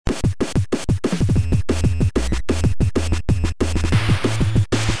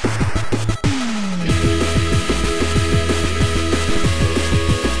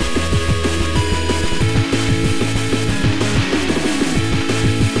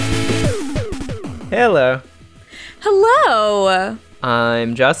Hello. Hello.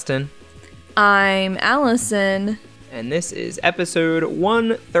 I'm Justin. I'm Allison. And this is episode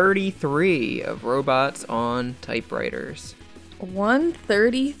 133 of Robots on Typewriters.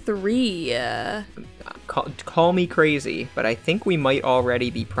 133. Call me crazy, but I think we might already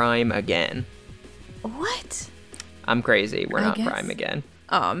be Prime again. What? I'm crazy. We're not guess. Prime again.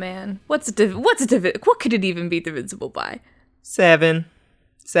 Oh man, what could it even be divisible by? 7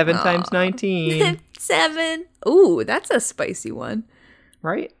 times 19. 7. Ooh, that's a spicy one.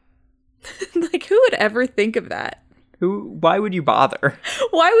 Right? Like, who would ever think of that? Why would you bother?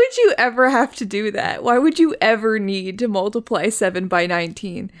 Why would you ever have to do that? Why would you ever need to multiply 7 by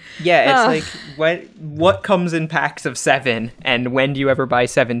 19? Yeah, it's like, what comes in packs of 7, and when do you ever buy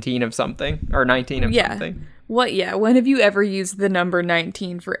 17 of something? Or 19 of something? When have you ever used the number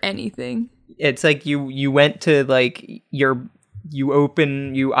 19 for anything? It's like you went to, like,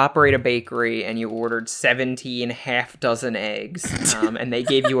 you operate a bakery and you ordered 17 half dozen eggs, and they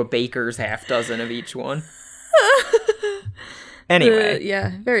gave you a baker's half dozen of each one. Anyway.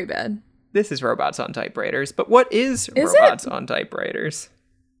 Yeah, very bad. This is Robots on Typewriters, but what is Robots on Typewriters?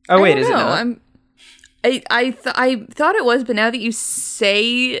 Oh, wait, is it not? I thought it was, but now that you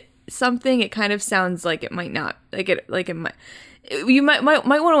say something, it kind of sounds like it might not. It might. You might want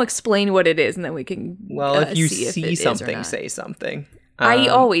to explain what it is, and then we can. Well, if you see something, say something. I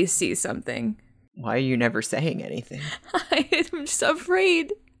always see something. Why are you never saying anything? I'm just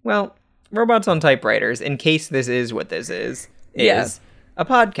afraid. Well, Robots on Typewriters, in case this is what this is a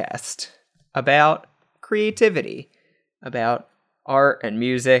podcast about creativity, about art and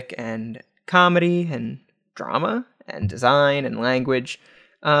music and comedy and drama and design and language,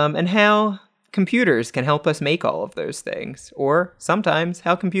 and how computers can help us make all of those things, or sometimes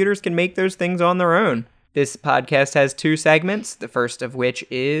how computers can make those things on their own. This podcast has 2 segments, the first of which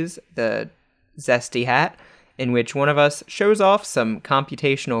is the Zesty Hat, in which one of us shows off some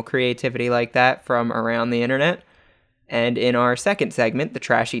computational creativity like that from around the internet. And in our second segment, the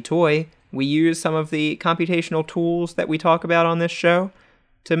Trashy Toy, we use some of the computational tools that we talk about on this show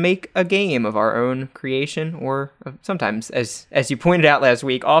to make a game of our own creation, or sometimes, as you pointed out last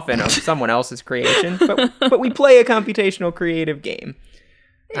week, often of someone else's creation, but we play a computational creative game.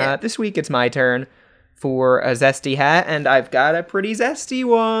 This week it's my turn for a Zesty Hat, and I've got a pretty zesty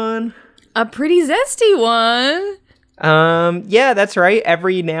one. A pretty zesty one? Yeah, that's right.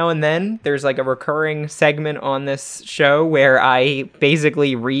 Every now and then, there's like a recurring segment on this show where I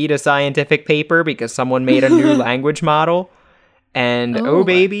basically read a scientific paper because someone made a new language model. And, oh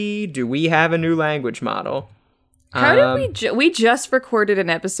baby, do we have a new language model. How did we just recorded an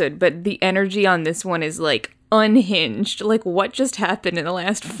episode, but the energy on this one is, like, unhinged. Like, what just happened in the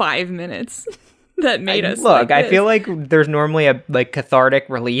last 5 minutes that made us look, like I this? feel like there's normally a, like, cathartic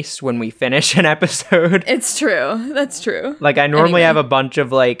release when we finish an episode. It's true. That's true. Like, I normally have a bunch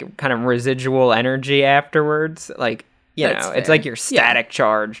of, like, kind of residual energy afterwards. Like, That's it's fair. like you're static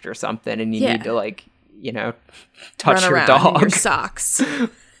charged or something, and you need to, like, touch Run your around dog. in your socks.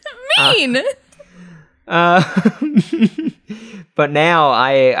 Mean! But now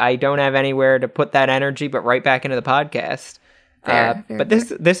I don't have anywhere to put that energy but right back into the podcast. Fair, but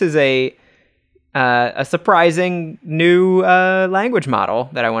this is a surprising new language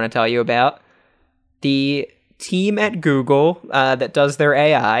model that I want to tell you about. The team at Google that does their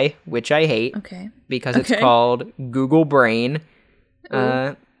AI, which I hate because it's called Google Brain.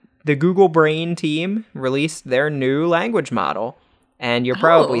 The Google Brain team released their new language model, and you're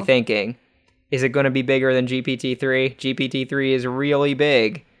probably thinking, is it going to be bigger than GPT-3? GPT-3 is really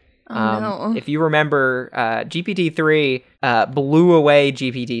big. No. If you remember, GPT-3 blew away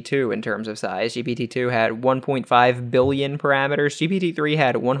GPT-2 in terms of size. GPT-2 had 1.5 billion parameters. GPT-3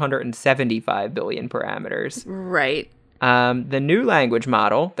 had 175 billion parameters. Right. The new language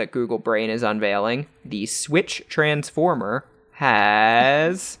model that Google Brain is unveiling, the Switch Transformer,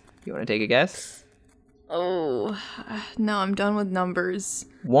 has... You want to take a guess? Oh, no, I'm done with numbers.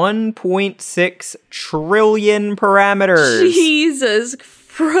 1.6 trillion parameters. Jesus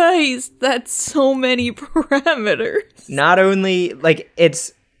Christ, that's so many parameters. Not only, like,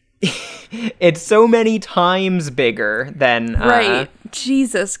 it's so many times bigger than... Right,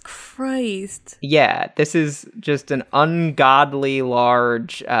 Jesus Christ. Yeah, this is just an ungodly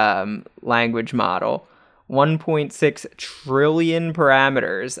large language model. 1.6 trillion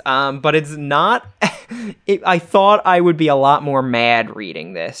parameters. But it's not... I thought I would be a lot more mad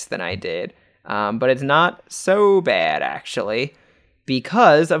reading this than I did. But it's not so bad, actually,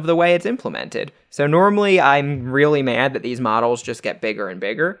 because of the way it's implemented. So normally I'm really mad that these models just get bigger and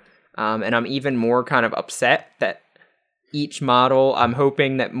bigger. And I'm even more kind of upset that each model, I'm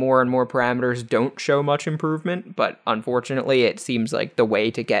hoping that more and more parameters don't show much improvement, but unfortunately it seems like the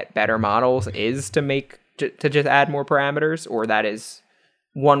way to get better models is to just add more parameters, or that is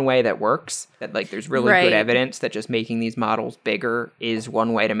one way that works. That like there's really good evidence that just making these models bigger is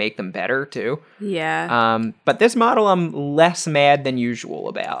one way to make them better too. Yeah. But this model I'm less mad than usual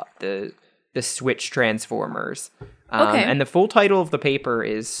about, the switch transformers. Okay. And the full title of the paper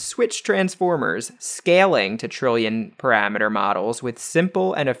is Switch Transformers, Scaling to Trillion Parameter Models with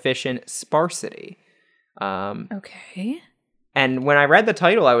Simple and Efficient Sparsity. Okay. And when I read the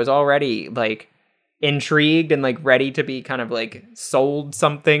title, I was already, like, intrigued and, like, ready to be kind of, like, sold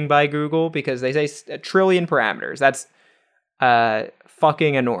something by Google, because they say a trillion parameters. That's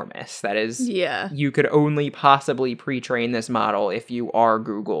fucking enormous. That is, you could only possibly pre-train this model if you are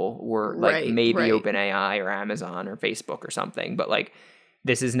Google or like maybe OpenAI or Amazon or Facebook or something. But like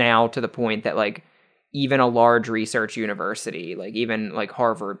this is now to the point that like even a large research university, like even like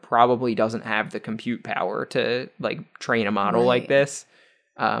Harvard, probably doesn't have the compute power to like train a model like this,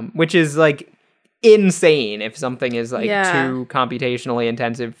 which is like insane if something is like too computationally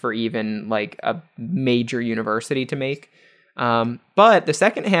intensive for even like a major university to make. But the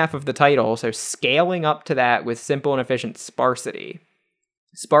second half of the title, so scaling up to that with simple and efficient sparsity.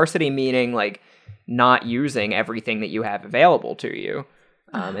 Sparsity meaning like not using everything that you have available to you,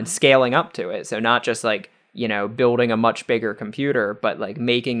 and scaling up to it. So not just like, you know, building a much bigger computer, but like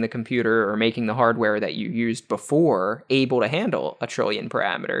making the computer or making the hardware that you used before able to handle a trillion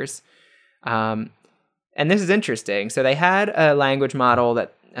parameters. And this is interesting. So they had a language model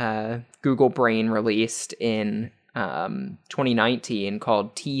that Google Brain released in 2019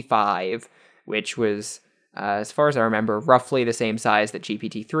 called T5, which was, as far as I remember, roughly the same size that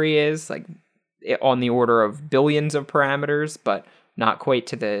GPT-3 is, like on the order of billions of parameters, but not quite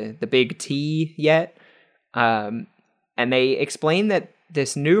to the big T yet. And they explained that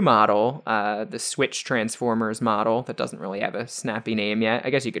this new model, the Switch Transformers model, that doesn't really have a snappy name yet, I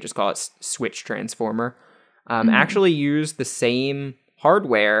guess you could just call it Switch Transformer, actually used the same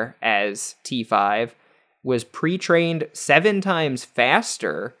hardware as T5, was pre-trained 7 times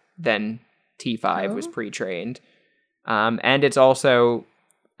faster than T5 was pre-trained. And it's also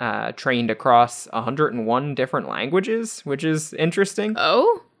trained across 101 different languages, which is interesting.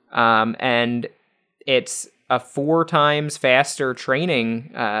 And it's a 4 times faster training.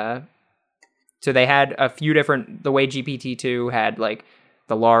 So they had a few different, the way GPT-2 had like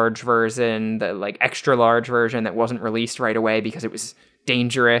the large version, the like extra large version that wasn't released right away because it was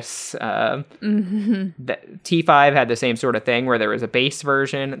dangerous. The T5 had the same sort of thing where there was a base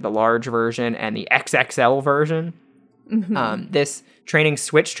version, the large version, and the XXL version. This training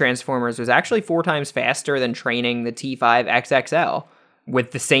Switch Transformers was actually 4 times faster than training the T5 XXL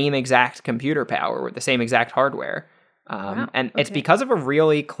with the same exact computer power, with the same exact hardware. It's because of a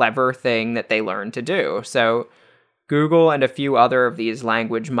really clever thing that they learned to do. So Google and a few other of these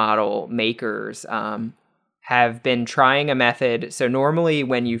language model makers have been trying a method. So normally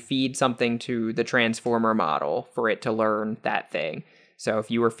when you feed something to the transformer model for it to learn that thing, so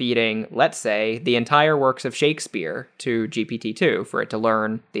if you were feeding, let's say, the entire works of Shakespeare to GPT-2 for it to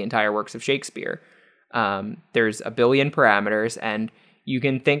learn the entire works of Shakespeare, there's a billion parameters, and you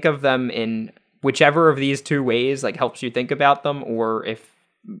can think of them in whichever of these two ways like helps you think about them, or if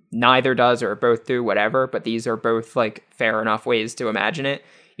neither does or both do, whatever, but these are both like fair enough ways to imagine it.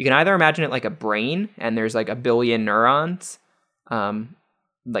 You can either imagine it like a brain, and there's like a billion neurons,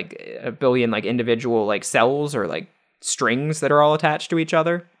 like a billion like individual like cells or like strings that are all attached to each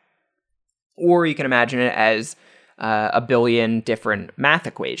other. Or you can imagine it as a billion different math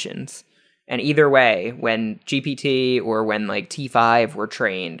equations. And either way, when GPT or when like T5 were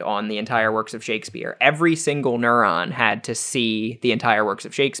trained on the entire works of Shakespeare, every single neuron had to see the entire works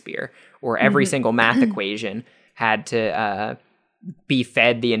of Shakespeare, or every single math equation had to be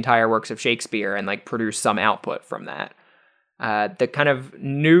fed the entire works of Shakespeare and like produce some output from that. The kind of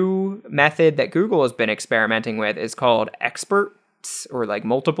new method that Google has been experimenting with is called experts, or like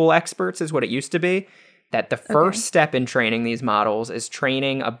multiple experts is what it used to be. That the first step in training these models is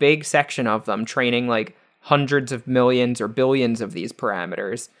training a big section of them, training like hundreds of millions or billions of these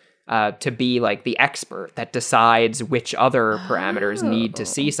parameters to be like the expert that decides which other parameters need to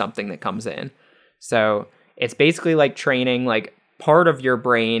see something that comes in. So it's basically like training like part of your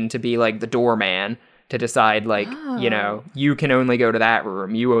brain to be like the doorman to decide like, you know, you can only go to that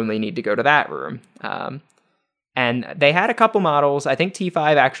room. You only need to go to that room. And they had a couple models. I think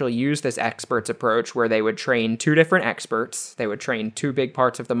T5 actually used this experts approach where they would train 2 different experts. They would train 2 big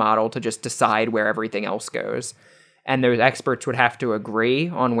parts of the model to just decide where everything else goes. And those experts would have to agree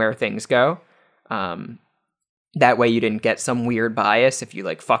on where things go. That way you didn't get some weird bias if you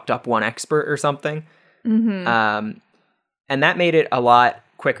like fucked up one expert or something. And that made it a lot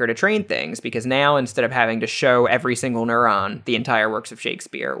quicker to train things, because now instead of having to show every single neuron the entire works of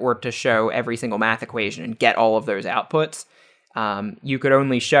Shakespeare, or to show every single math equation and get all of those outputs, you could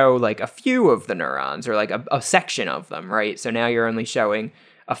only show like a few of the neurons, or like a section of them, right? So now you're only showing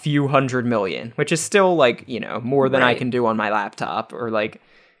a few 100 million, which is still like, you know, more than I can do on my laptop, or like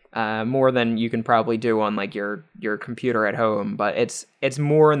more than you can probably do on like your computer at home. But it's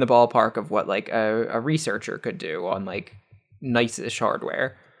more in the ballpark of what like a researcher could do on like nice-ish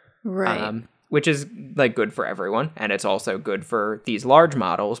hardware. Right. Which is like good for everyone. And it's also good for these large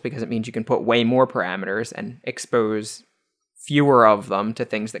models, because it means you can put way more parameters and expose fewer of them to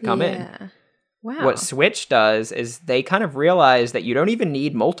things that come in. Wow. What Switch does is they kind of realize that you don't even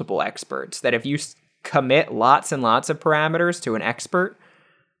need multiple experts, that if you commit lots and lots of parameters to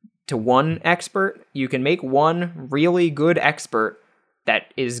one expert, you can make one really good expert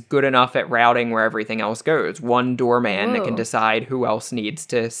that is good enough at routing where everything else goes. One doorman that can decide who else needs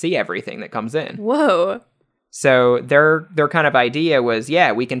to see everything that comes in. Whoa. So their kind of idea was,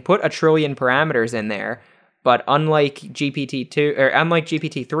 yeah, we can put 1 trillion parameters in there, but unlike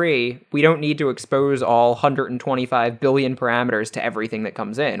GPT-3, we don't need to expose all 125 billion parameters to everything that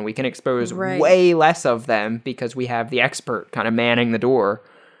comes in. We can expose way less of them because we have the expert kind of manning the door,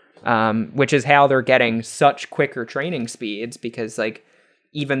 which is how they're getting such quicker training speeds, because like,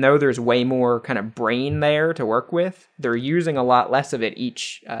 even though there's way more kind of brain there to work with, they're using a lot less of it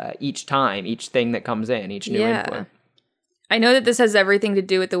each time, each thing that comes in, each new input. I know that this has everything to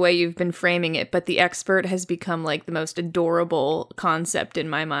do with the way you've been framing it, but the expert has become like the most adorable concept in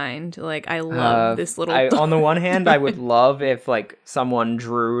my mind. Like, I love this little... on the one hand, I would love if like someone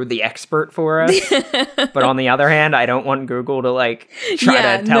drew the expert for us, but on the other hand, I don't want Google to like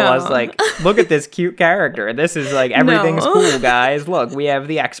try to tell us like, look at this cute character. This is like, everything's cool, guys. Look, we have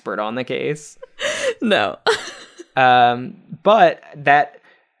the expert on the case. No. But that...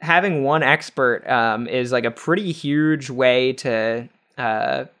 having one expert is like a pretty huge way to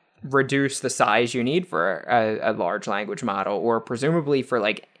reduce the size you need for a large language model, or presumably for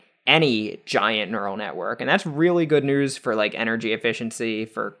like any giant neural network. And that's really good news for like energy efficiency,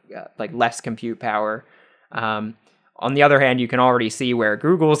 for like less compute power. On the other hand, you can already see where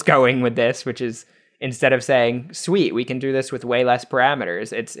Google's going with this, which is, instead of saying, sweet, we can do this with way less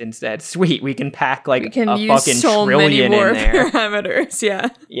parameters, it's instead, sweet, we can pack like a fucking trillion in there. Parameters, yeah.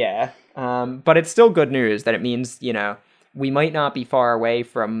 Yeah. But it's still good news that it means, you know, we might not be far away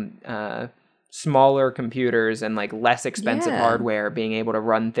from smaller computers and like less expensive hardware being able to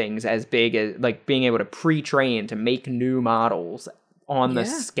run things as big as, like, being able to pre-train to make new models on the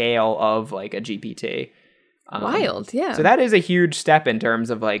scale of like a GPT. Wild, yeah. So that is a huge step in terms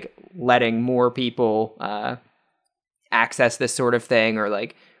of like letting more people access this sort of thing, or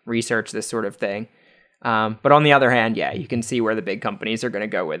like research this sort of thing. But on the other hand, yeah, you can see where the big companies are going to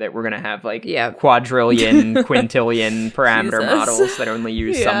go with it. We're going to have like quadrillion, quintillion parameter models that only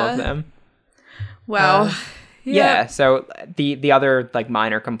use some of them. Wow. Yeah. So the other like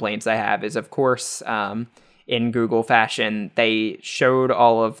minor complaints I have is, of course, in Google fashion, they showed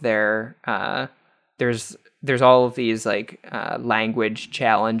all of their there's all of these like language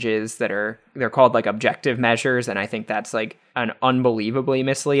challenges they're called like objective measures, and I think that's like an unbelievably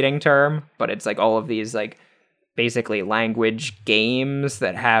misleading term, but it's like all of these like basically language games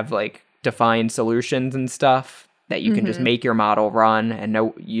that have like defined solutions and stuff that you can just make your model run,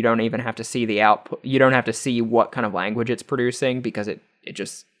 and you don't even have to see the output. You don't have to see what kind of language it's producing, because it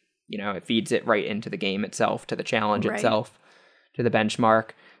just, you know, it feeds it right into the game itself, to the challenge itself, to the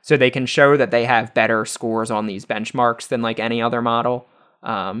benchmark. So they can show that they have better scores on these benchmarks than like any other model,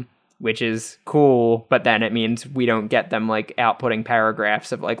 which is cool. But then it means we don't get them like outputting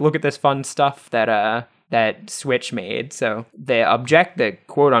paragraphs of like, look at this fun stuff that Switch made. So the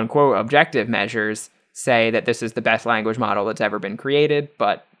quote unquote objective measures say that this is the best language model that's ever been created.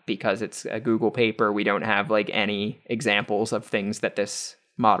 But because it's a Google paper, we don't have like any examples of things that this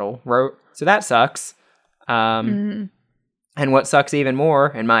model wrote. So that sucks. And what sucks even more,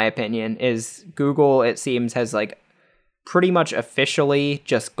 in my opinion, is Google, it seems, has like pretty much officially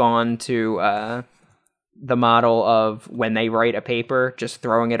just gone to the model of, when they write a paper, just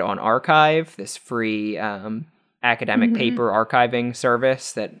throwing it on Archive, this free academic paper archiving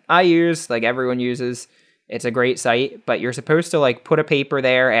service that I use, like everyone uses. It's a great site, but you're supposed to like put a paper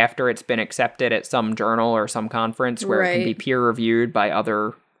there after it's been accepted at some journal or some conference where it can be peer reviewed by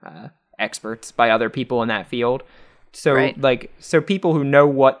other experts, by other people in that field. So so people who know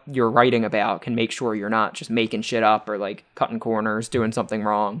what you're writing about can make sure you're not just making shit up or like cutting corners, doing something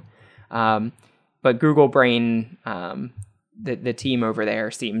wrong. But Google Brain, the team over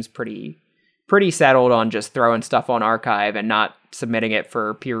there seems pretty settled on just throwing stuff on archive and not submitting it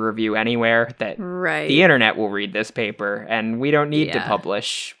for peer review anywhere, that the internet will read this paper and we don't need to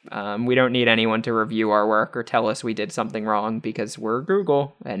publish. We don't need anyone to review our work or tell us we did something wrong because we're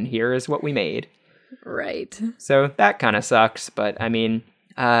Google and here is what we made. Right. So that kind of sucks. But I mean,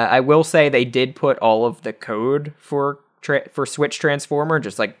 I will say they did put all of the code for Switch Transformer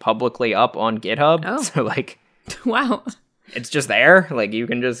just like publicly up on GitHub. Oh. So like, wow, it's just there. Like you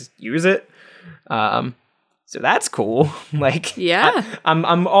can just use it. So that's cool. Like, yeah,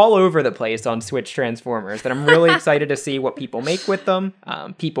 I'm all over the place on Switch Transformers, and I'm really excited to see what people make with them.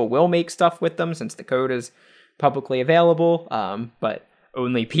 People will make stuff with them since the code is publicly available. But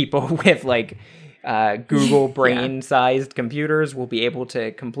only people with like Google Brain-sized computers will be able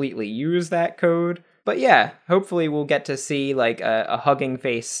to completely use that code. But yeah, hopefully we'll get to see like a Hugging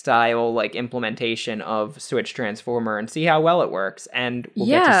Face style like implementation of Switch Transformer and see how well it works, and we'll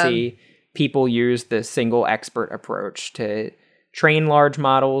get to see people use the single expert approach to train large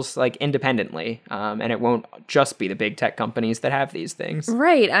models like independently, and it won't just be the big tech companies that have these things.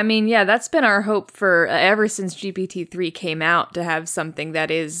 Right. I mean, yeah, that's been our hope for ever since GPT-3 came out, to have something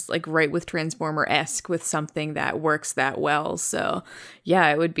that is like right with Transformer-esque, with something that works that well. So yeah,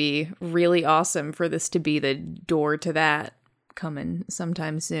 it would be really awesome for this to be the door to that coming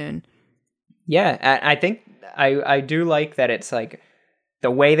sometime soon. Yeah, I think I do like that it's like the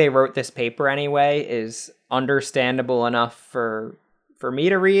way they wrote this paper anyway is understandable enough for me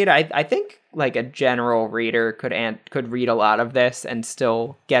to read. I think like a general reader could read a lot of this and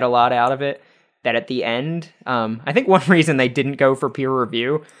still get a lot out of it. That at the end, I think one reason they didn't go for peer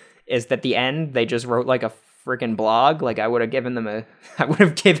review is that the end they just wrote like a freaking blog. Like I would have given them a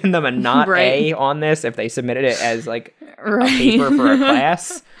not A on this if they submitted it as like a paper for a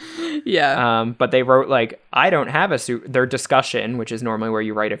class. Yeah. But they wrote like, I don't have their discussion, which is normally where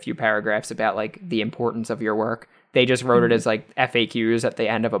you write a few paragraphs about like the importance of your work. They just wrote it as like FAQs at the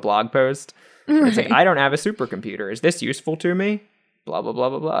end of a blog post. Right. It's like, I don't have a supercomputer. Is this useful to me? Blah, blah, blah,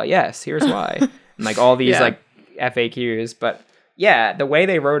 blah, blah. Yes, here's why. And like all these like FAQs. But yeah, the way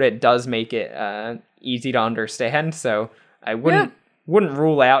they wrote it does make it easy to understand. So I wouldn't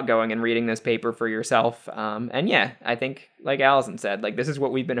rule out going and reading this paper for yourself. And yeah, I think like Allison said, like this is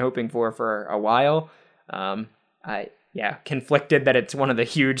what we've been hoping for a while. Conflicted that it's one of the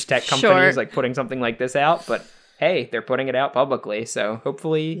huge tech companies like putting something like this out, but hey, they're putting it out publicly. So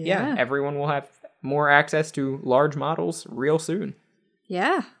hopefully, everyone will have more access to large models real soon.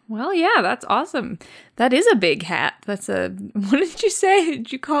 Yeah. Well, yeah, that's awesome. That is a big hat. What did you say?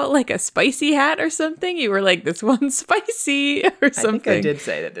 Did you call it like a spicy hat or something? You were like, this one's spicy or something. I think I did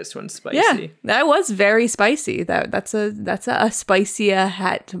say that this one's spicy. Yeah, that was very spicy. That's a spicy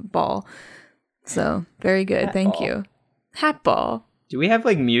hat ball. So very good. Thank you. Hat ball. Do we have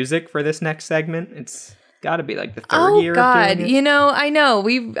like music for this next segment? It's got to be like the third year. Oh God, of doing it. I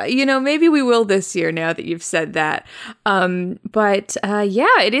know maybe we will this year now that you've said that. But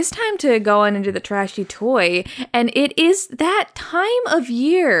it is time to go on into the trashy toy, and it is that time of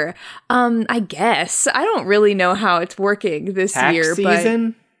year. I guess I don't really know how it's working this year.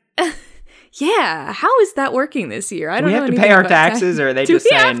 Season? But yeah, how is that working this year? I don't know. Do we have to pay our taxes, or are they just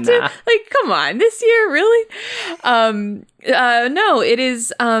saying nah? Like, come on, this year, really? No, it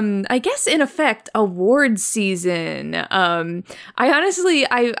is, I guess, in effect, awards season. I honestly,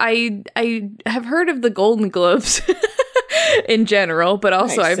 I have heard of the Golden Globes in general, but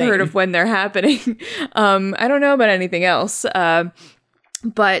also I've heard of when they're happening. I don't know about anything else.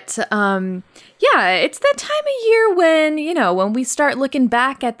 But it's that time of year when we start looking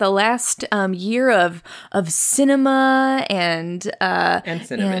back at the last year of cinema and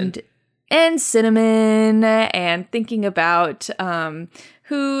cinnamon and thinking about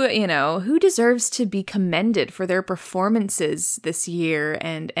who deserves to be commended for their performances this year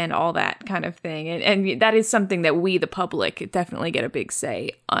and all that kind of thing. And that is something that we, the public, definitely get a big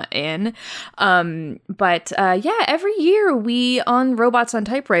say in. Every year we, on Robots on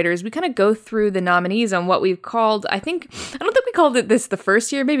Typewriters, we kind of go through the nominees on what we've called, I don't think we called it this the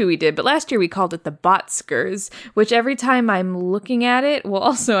first year, maybe we did, but last year we called it the Botskers, which every time I'm looking at it, well,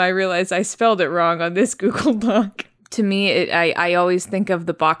 also I realize I spelled it wrong on this Google Doc. To me, I always think of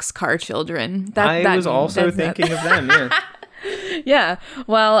the Boxcar Children. I was also thinking of them, yeah. Yeah.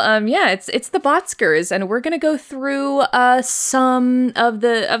 Well, yeah, it's the Botskers, and we're gonna go through some of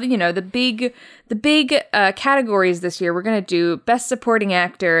the big categories this year. We're gonna do Best Supporting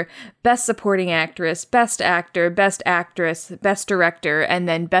Actor, Best Supporting Actress, Best Actor, Best Actress, Best Director, and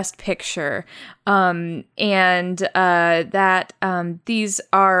then Best Picture. These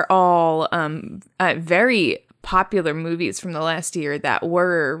are all very popular movies from the last year that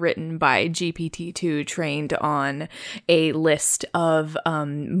were written by GPT-2, trained on a list of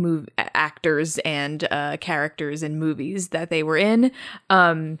actors and characters in movies that they were in.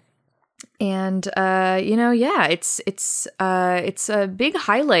 It's a big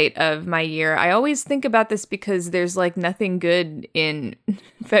highlight of my year. I always think about this because there's like nothing good in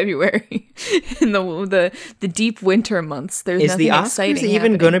February, in the deep winter months. There's nothing exciting. Is the Oscars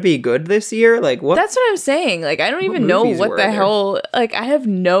even going to be good this year? Like what? That's what I'm saying. Like I don't even know what the hell. Like I have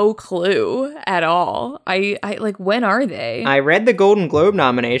no clue at all. I like, when are they? I read the Golden Globe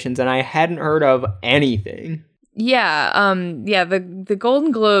nominations and I hadn't heard of anything. Yeah, the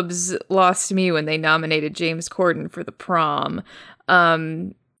Golden Globes lost to me when they nominated James Corden for The Prom.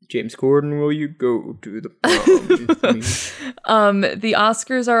 James Corden, will you go to the prom? The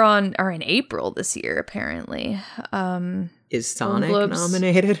Oscars are in April this year, apparently. Is Sonic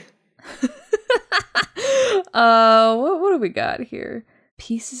nominated? What do we got here?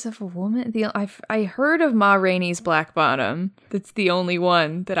 Pieces of a Woman. I heard of Ma Rainey's Black Bottom. That's the only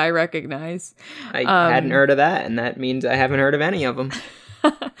one that I recognize. I hadn't heard of that, and that means I haven't heard of any of them.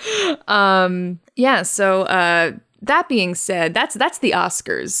 So that being said, that's the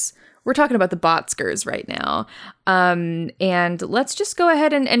Oscars. We're talking about the Botskers right now. And let's just go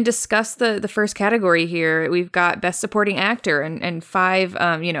ahead and discuss the first category here. We've got Best Supporting Actor and five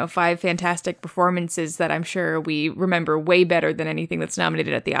fantastic performances that I'm sure we remember way better than anything that's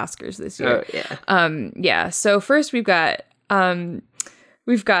nominated at the Oscars this year. Oh, yeah. So first we've got Ian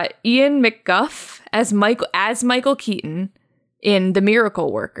McGuff as Michael Keaton in The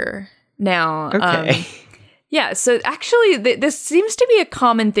Miracle Worker. Now, okay. Yeah, so actually, this seems to be a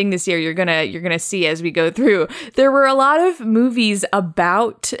common thing this year. You're gonna see as we go through. There were a lot of movies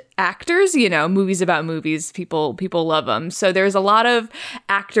about actors. Movies about movies. People love them. So there's a lot of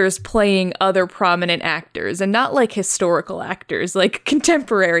actors playing other prominent actors, and not like historical actors, like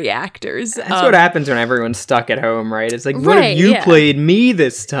contemporary actors. That's what happens when everyone's stuck at home, right? It's like, what if you played me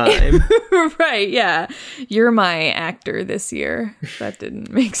this time? Right? Yeah, you're my actor this year. That didn't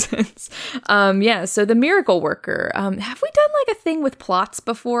make sense. So The Miracle Worker. Have we done like a thing with plots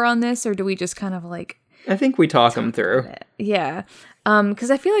before on this, or do we just kind of like? I think we talk them through. Yeah. Because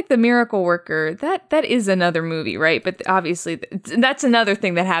I feel like The Miracle Worker, that is another movie, right? But obviously, that's another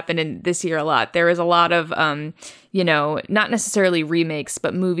thing that happened in this year a lot. There is a lot of, not necessarily remakes,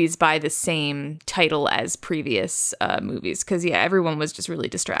 but movies by the same title as previous movies. Because, everyone was just really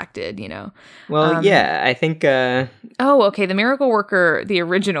distracted, Well, I think... okay, The Miracle Worker, the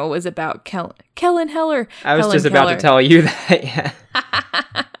original, was about Kellen Heller. I was just about to tell you that, yeah.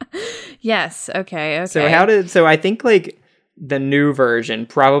 Yes, okay. So I think, like... The new version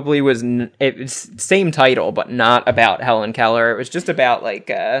probably was same title, but not about Helen Keller. It was just about like,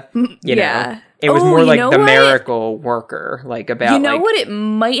 it was more like The Miracle Worker, like about. What it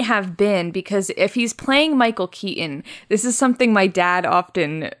might have been, because if he's playing Michael Keaton, this is something my dad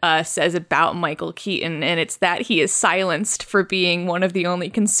often says about Michael Keaton, and it's that he is silenced for being one of the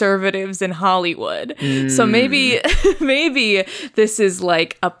only conservatives in Hollywood. So maybe this is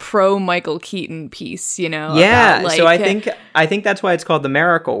like a pro Michael Keaton piece, Yeah. About, so I think that's why it's called The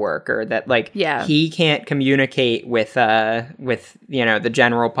Miracle Worker. That he can't communicate with the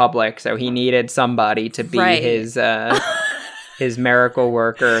general public, so he needed somebody to be his miracle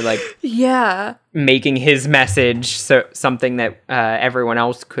worker, making his message something that everyone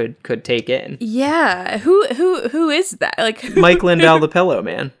else could take in. Yeah, who is that? Like Mike Lindell, the Pillow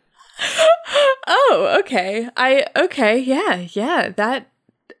Man. Oh, okay. Yeah. That.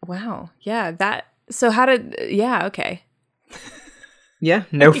 Wow. Yeah. That. So how did? Yeah. Okay. Yeah.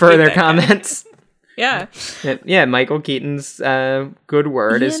 No further comments. Yeah. Yeah, Michael Keaton's good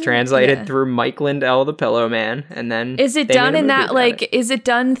word is translated through Mike Lindell, the Pillow Man, and then is it done in that is it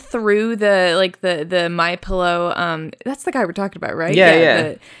done through the My Pillow? That's the guy we're talking about, right?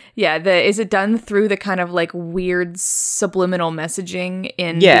 Yeah. Is it done through the kind of like weird subliminal messaging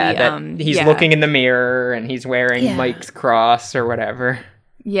in? He's looking in the mirror and he's wearing Mike's cross or whatever.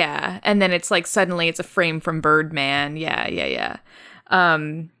 Yeah, and then it's like suddenly it's a frame from Birdman. Yeah.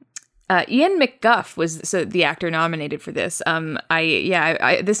 Ian McGuff was the actor nominated for this.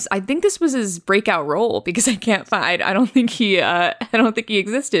 I think this was his breakout role, because I can't find. I don't think he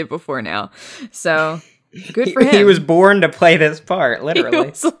existed before now. So Good for him. He was born to play this part, literally. He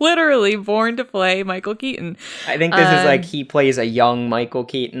was literally born to play Michael Keaton. I think this is like he plays a young Michael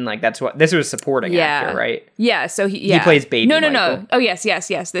Keaton. Like that's what this was supporting actor, right? Yeah. So he plays baby. No. Oh yes.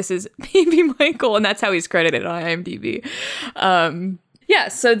 This is baby Michael, and that's how he's credited on IMDb. Yeah.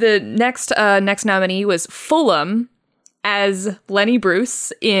 So the next nominee was Fulham as Lenny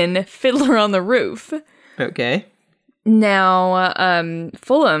Bruce in Fiddler on the Roof. Okay. Now,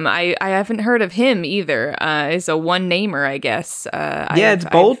 Fulham, I haven't heard of him either. Is a one-namer, I guess. It's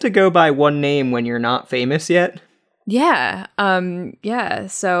bold to go by one name when you're not famous yet. Yeah.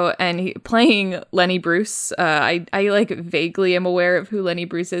 So, and playing Lenny Bruce, I like vaguely am aware of who Lenny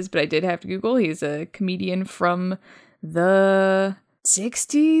Bruce is, but I did have to Google. He's a comedian from the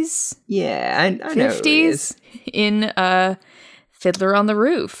 60s? Yeah, I 50s know who he is. In Fiddler on the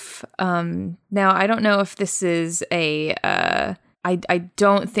Roof. Now, I don't know if this is I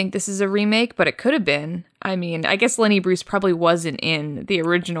don't think this is a remake, but it could have been. I mean, I guess Lenny Bruce probably wasn't in the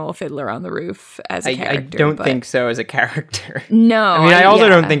original Fiddler on the Roof as a character. I don't think so as a character. No. I mean, I also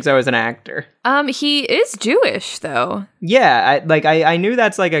don't think so as an actor. He is Jewish, though. Yeah, I knew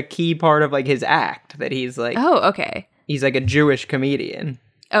that's like a key part of like his act, that he's like... Oh, okay. He's like a Jewish comedian.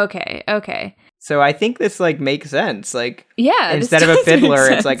 Okay. So I think this like makes sense. Like, yeah, instead of a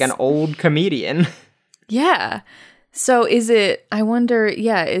fiddler, it's like an old comedian. Yeah. So is it? I wonder.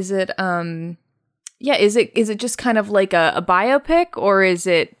 Yeah. Is it? Is it just kind of like a biopic, or is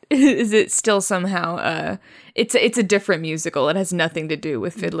it still somehow? It's a different musical. It has nothing to do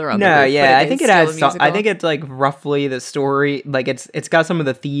with Fiddler on the Roof. Yeah. I think it has. I think it's like roughly the story. Like it's got some of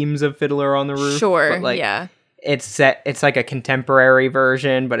the themes of Fiddler on the Roof. Sure. But like, yeah. It's like a contemporary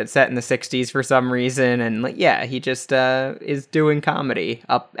version, but it's set in the 60s for some reason. And like, yeah, he just is doing comedy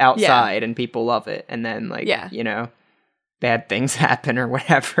outside and people love it. And then like, bad things happen or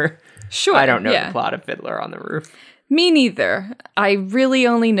whatever. Sure. I don't know the plot of Fiddler on the Roof. Me neither. I really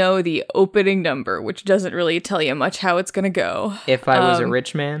only know the opening number, which doesn't really tell you much how it's going to go. If I Was a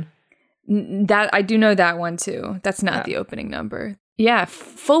Rich Man? That I do know that one too. That's not the opening number. Yeah,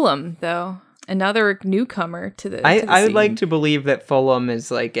 Fulham, though. Another newcomer to the I would scene. like to believe that Fulham is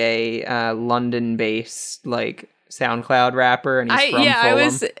like a London-based like SoundCloud rapper, and he's from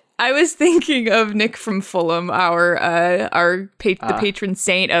Fulham. I was thinking of Nick from Fulham, the patron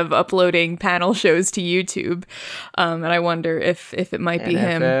saint of uploading panel shows to YouTube, and I wonder if it might be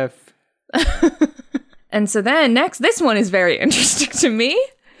him. And so then next, this one is very interesting to me.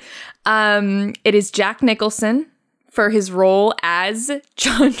 It is Jack Nicholson for his role as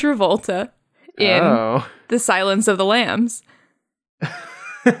John Travolta in The Silence of the Lambs.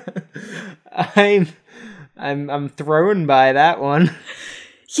 I'm thrown by that one.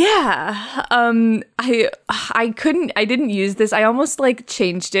 Yeah. I didn't use this. I almost like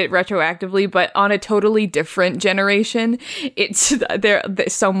changed it retroactively, but on a totally different generation. It's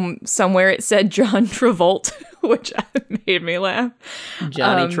somewhere it said John Travolta, which made me laugh.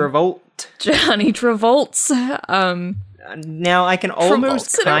 Johnny Travolta. Now I can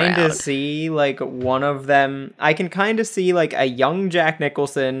almost kind of see like one of them. I can kind of see like a young Jack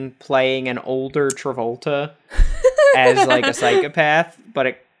Nicholson playing an older Travolta as like a psychopath,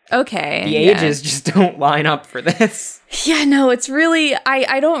 but the ages just don't line up for this. Yeah, no, it's really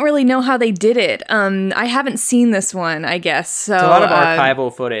I don't really know how they did it. I haven't seen this one, I guess. So it's a lot of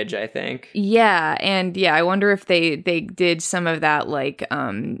archival footage, I think. Yeah, and I wonder if they did some of that like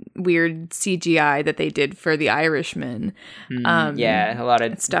weird CGI that they did for The Irishman. A lot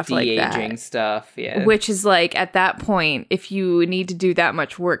of stuff de-aging like that. stuff, yeah. Which is like at that point, if you need to do that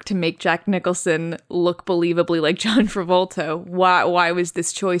much work to make Jack Nicholson look believably like John Travolta, why was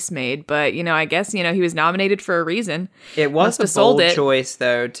this choice made? But I guess he was nominated for a reason. It was a bold choice,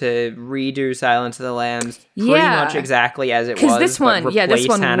 though, to redo Silence of the Lambs pretty much exactly as it was. This one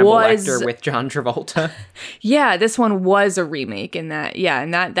Hannibal Lecter with John Travolta. Yeah, this one was a remake in that. Yeah,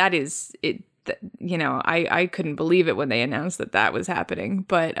 and that is it. I couldn't believe it when they announced that was happening.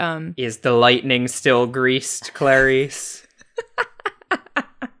 But is the lightning still greased, Clarice?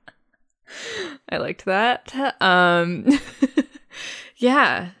 I liked that.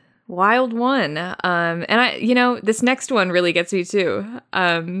 Yeah. Wild one. And I, this next one really gets me too.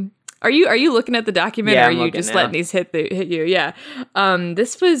 Are you looking at the document, or are you just letting these hit you? Yeah.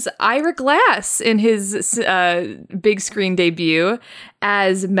 This was Ira Glass in his big screen debut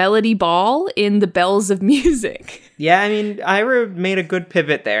as Melody Ball in The Bells of Music. Yeah, I mean, Ira made a good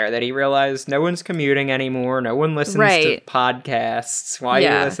pivot there, that he realized no one's commuting anymore, no one listens to podcasts. Why are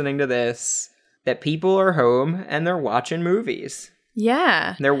you listening to this? That people are home and they're watching movies.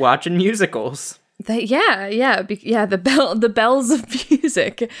 Yeah. They're watching musicals. The bells of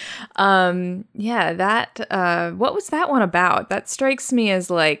music. What was that one about? That strikes me as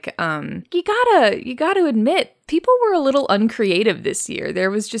like, you gotta admit, people were a little uncreative this year. There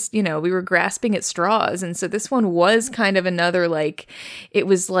was just, we were grasping at straws. And so this one was kind of another, like, it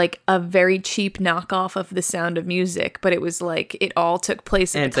was like a very cheap knockoff of The Sound of Music, but it was like, it all took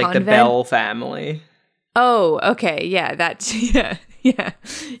place at the convent. And it's like the Bell family. Oh, okay. Yeah,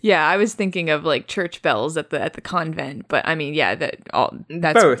 Yeah, I was thinking of like church bells at the convent, but I mean, that's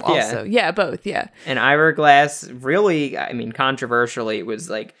both, also, both, yeah. And Ira Glass really, I mean, controversially, was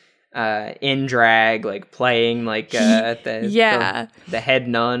like in drag, like playing like the head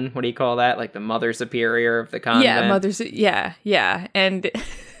nun. What do you call that? Like the Mother Superior of the convent. Yeah. And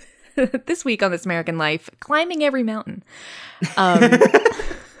this week on This American Life, climbing every mountain.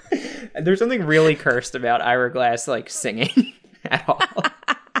 There's something really cursed about Ira Glass like singing. At all.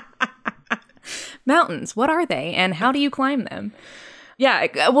 Mountains, what are they and how do you climb them?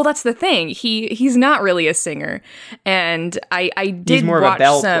 Yeah, well, that's the thing. He's not really a singer, and I did He's more watch of a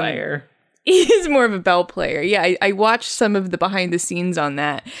bell some player. He's more of a bell player. Yeah, I watched some of the behind the scenes on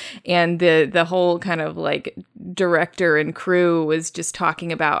that, and the whole kind of like director and crew was just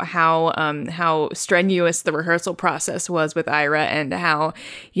talking about how strenuous the rehearsal process was with Ira, and how,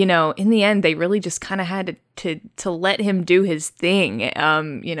 in the end they really just kind of had to let him do his thing,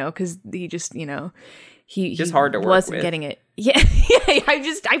 because he just, he hard to work wasn't with. Getting it. Yeah,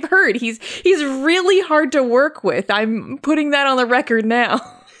 I've heard he's really hard to work with. I'm putting that on the record now.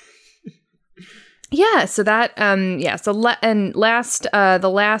 Yeah, so that the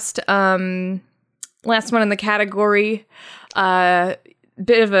last one in the category,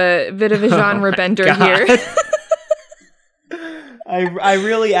 bit of a genre bender here. I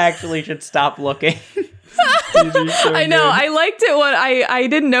really actually should stop looking. I know. I liked it when I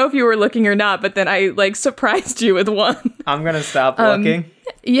didn't know if you were looking or not, but then I like surprised you with one. I'm gonna stop looking.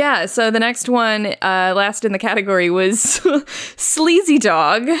 Yeah, so the next one, last in the category, was Sleazy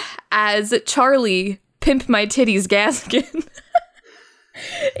Dog as Charlie Pimp My Titties Gaskin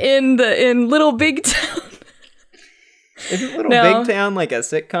in Little Big Town. Isn't Little Big Town like a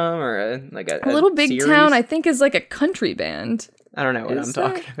sitcom or a Little Big series? Town, I think, is like a country band. I don't know what I'm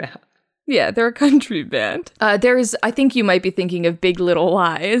talking about. Yeah, they're a country band. I think you might be thinking of Big Little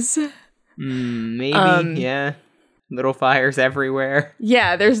Lies. Maybe, yeah. Little Fires Everywhere.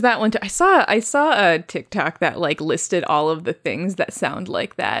 Yeah, there's that one too. I saw a TikTok that like listed all of the things that sound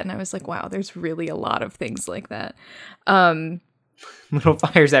like that, and I was like, wow, there's really a lot of things like that. Little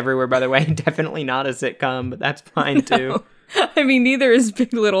Fires Everywhere, by the way, definitely not a sitcom, but that's fine too. I mean, neither is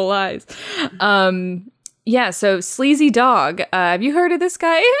Big Little Lies. Yeah, so Sleazy Dog. Have you heard of this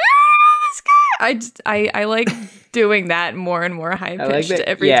guy? I like doing that more and more high pitched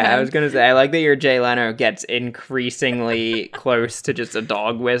every time. Yeah, I was gonna say, I like that your Jay Leno gets increasingly close to just a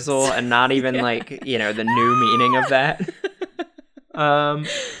dog whistle, and not even like the new meaning of that.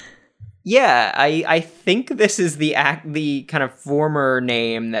 Yeah, I think this is the kind of former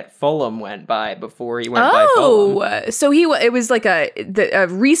name that Fulham went by before he went by Fulham. Oh, so it was like a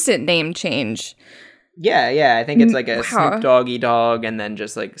recent name change. Yeah, I think it's like a Snoop Doggy Dog and then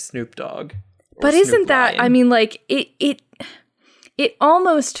just like Snoop Dogg. But isn't that, I mean, like, it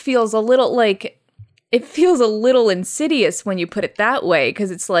almost feels a little like, it feels a little insidious when you put it that way, because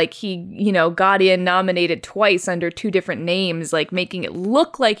it's like he, got nominated twice under two different names, like making it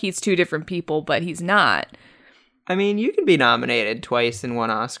look like he's two different people, but he's not. I mean, you can be nominated twice and won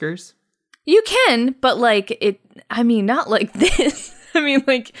Oscars. You can, but like, not like this. I mean,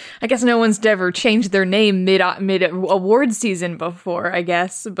 like, I guess no one's ever changed their name mid award season before, I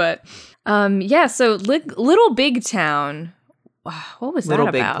guess. But, so Little Big Town, what was that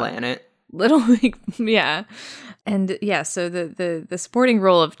about? Little Big Planet. Little Big, yeah. And, yeah, so the supporting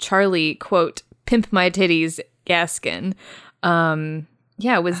role of Charlie, quote, Pimp My Titties Gaskin.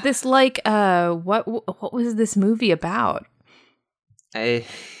 Was this like, what was this movie about? I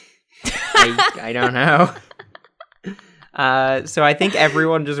don't know. So I think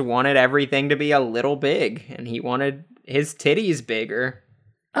everyone just wanted everything to be a little big, and he wanted his titties bigger.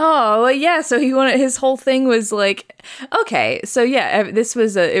 Oh, yeah. So he wanted, his whole thing was like, okay, so yeah, this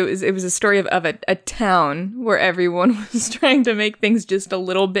was it was a story of a town where everyone was trying to make things just a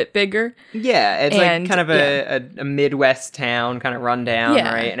little bit bigger. Yeah, it's like kind of a Midwest town, kind of run down,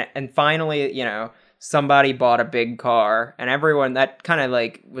 right? And finally, somebody bought a big car, and everyone, that kind of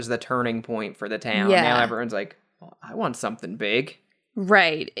like was the turning point for the town. Yeah. Now everyone's like, I want something big.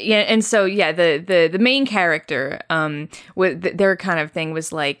 Right. Yeah. And so, yeah, the main character, their kind of thing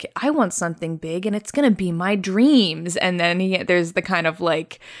was like, I want something big and it's going to be my dreams. And then there's the kind of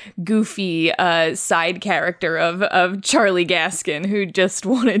like goofy side character of Charlie Gaskin who just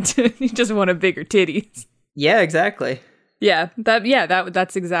wanted bigger titties. Yeah, exactly.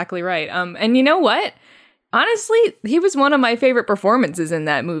 That's exactly right. And you know what? Honestly, he was one of my favorite performances in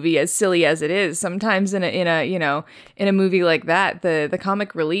that movie, as silly as it is. Sometimes in a movie like that, the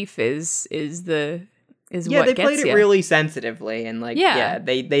comic relief is what gets you. They played it really sensitively, and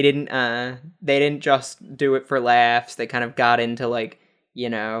they didn't just do it for laughs. They kind of got into like,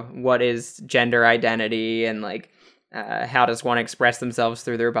 what is gender identity and like how does one express themselves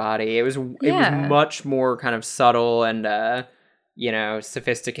through their body. It was much more kind of subtle and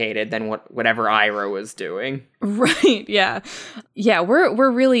sophisticated than whatever Ira was doing. Right. Yeah. Yeah.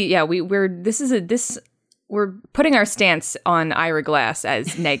 We're really, we're putting our stance on Ira Glass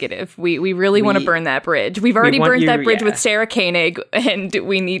as negative. We really want to burn that bridge. We've already burned that bridge with Sarah Koenig, and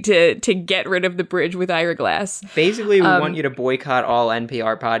we need to get rid of the bridge with Ira Glass. Basically, we want you to boycott all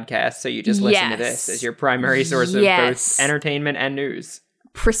NPR podcasts, so you just listen to this as your primary source of both entertainment and news.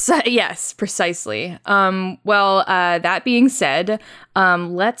 Yes, precisely. Well, that being said,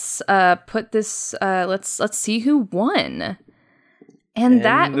 let's put this. Let's see who won, and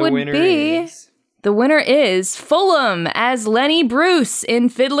that would be the winner is Fulham as Lenny Bruce in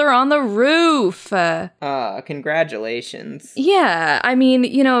Fiddler on the Roof. Congratulations. Yeah, I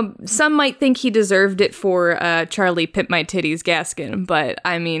mean, some might think he deserved it for Charlie Pimp My Titties Gaskin, but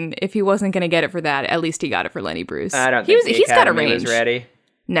I mean, if he wasn't going to get it for that, at least he got it for Lenny Bruce. I don't think he's got a range. Was ready.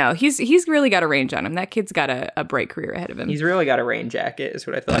 No, he's really got a range on him. That kid's got a bright career ahead of him. He's really got a rain jacket, is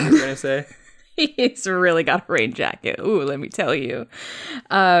what I thought you were going to say. He's really got a rain jacket. Ooh, let me tell you.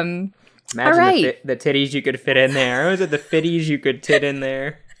 Imagine the titties you could fit in there. Was it the fitties you could tit in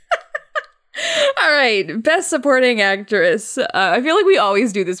there? All right, Best Supporting Actress. I feel like we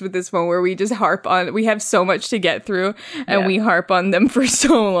always do this with this one where we just harp on, we have so much to get through, and we harp on them for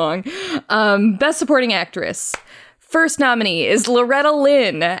so long. Best Supporting Actress. First nominee is Loretta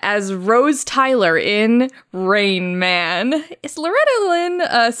Lynn as Rose Tyler in Rain Man. Is Loretta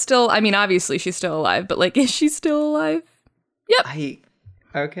Lynn still, I mean, obviously she's still alive, but like, is she still alive? Yep.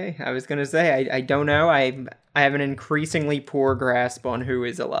 I was going to say, I don't know. I have an increasingly poor grasp on who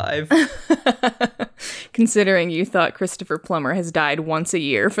is alive. Considering you thought Christopher Plummer has died once a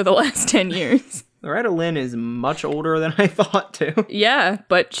year for the last 10 years. Loretta Lynn is much older than I thought, too. Yeah,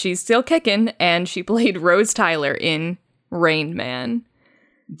 but she's still kicking, and she played Rose Tyler in Rain Man.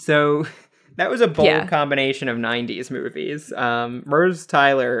 So that was a bold combination of 90s movies. Rose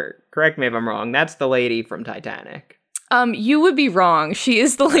Tyler, correct me if I'm wrong, that's the lady from Titanic. You would be wrong. She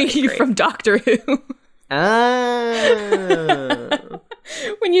is the lady from Doctor Who. Oh.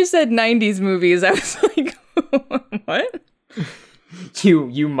 When you said 90s movies, I was like, what?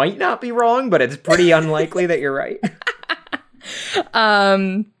 You might not be wrong, but it's pretty unlikely that you're right.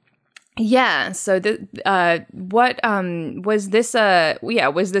 Yeah, so what was this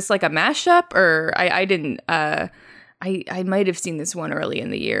was this like a mashup, or I didn't I might have seen this one early in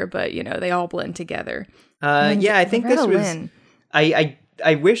the year, but they all blend together. I think Loretta this was Lynn.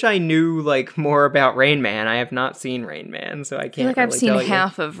 I wish I knew like more about Rain Man. I have not seen Rain Man, so I can't. I feel like I've seen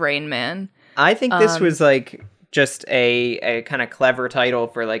half of Rain Man. I think this was like just a kind of clever title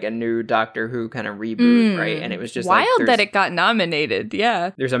for like a new Doctor Who kind of reboot, right? And it was just wild that it got nominated.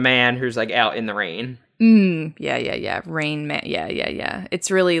 Yeah, there's a man who's like out in the rain. Yeah. Rain Man. Yeah. It's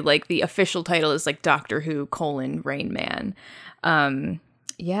really like the official title is like Doctor Who : Rain Man.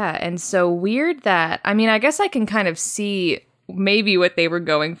 Yeah, and so weird that, I mean, I guess I can kind of see maybe what they were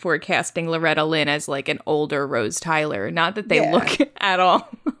going for, casting Loretta Lynn as like an older Rose Tyler. Not that they look at all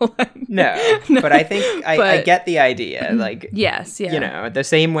like, no, but I think I get the idea. Like, yes, yeah. The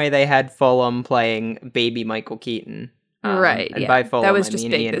same way they had Fulham playing baby Michael Keaton. Right, and by Fulham, that was just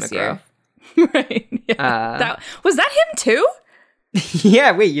big Ian this McGrath. year. Right. Yeah. Was that him too?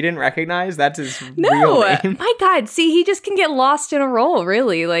 Yeah, wait, you didn't recognize? That's his real name. My God, see, he just can get lost in a role,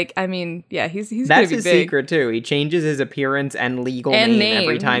 really. Like, I mean, yeah, he's that's his big secret, too. He changes his appearance and legal name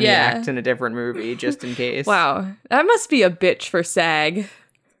every time he acts in a different movie, just in case. Wow, that must be a bitch for SAG.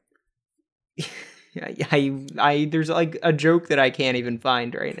 There's like a joke that I can't even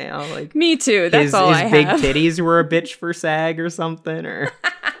find right now. Like, me too, that's all I have. His big titties were a bitch for SAG or something, or...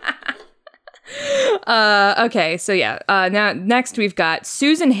 Okay, so now next we've got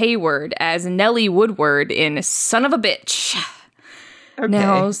Susan Hayward as Nellie Woodward in Son of a Bitch. Okay.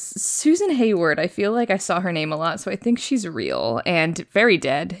 Now, Susan Hayward, I feel like I saw her name a lot, so I think she's real and very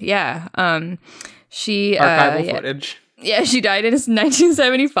dead. Yeah. She archival footage. Yeah, she died in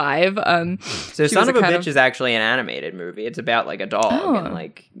 1975. So Son of a Bitch is actually an animated movie. It's about like a dog and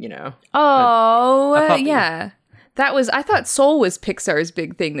like, you know. Oh, a puppy. Yeah. That was, I thought Soul was Pixar's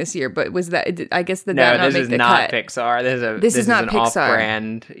big thing this year, but was that, I guess that not make the cut? No, this is not Pixar. This is not an Pixar.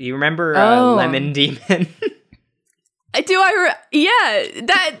 Off-brand. You remember Lemon Demon? That's him?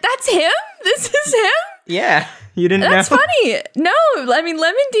 This is him? Yeah. You didn't know? That's funny. No, I mean,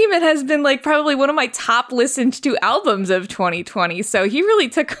 Lemon Demon has been like probably one of my top listened to albums of 2020. So he really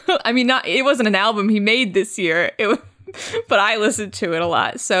took, I mean, it wasn't an album he made this year. But I listened to it a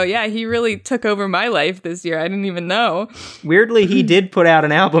lot. So yeah, he really took over my life this year. I didn't even know. Weirdly, he did put out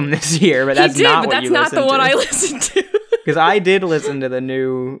an album this year, but that's not the one I listened to. Because I did listen to the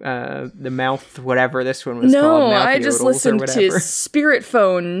new, the Mouth, whatever this one was called. No, I just listened to Spirit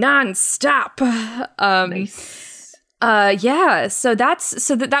Phone nonstop. Nice. Yeah, so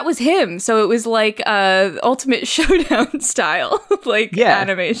that was him. So it was like Ultimate Showdown style, like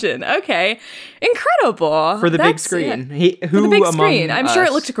animation. Okay, incredible for the big screen. Yeah. For the big screen, I'm sure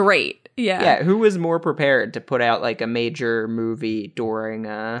it looked great. Yeah, yeah. Who was more prepared to put out like a major movie during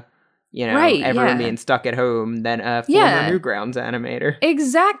everyone being stuck at home than a former Newgrounds animator?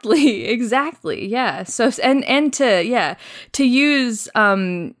 Exactly. Yeah. So and to use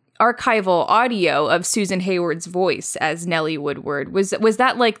archival audio of Susan Hayward's voice as Nellie Woodward. Was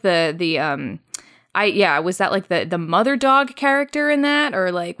that like was that like the mother dog character in that,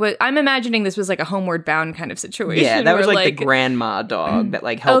 or like what? I'm imagining this was like a Homeward Bound kind of situation. Yeah, that was like the grandma dog that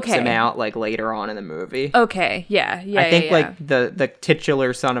like helps him out like later on in the movie. Okay, yeah. I think like the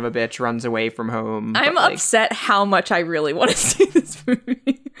titular son of a bitch runs away from home. I'm upset how much I really want to see this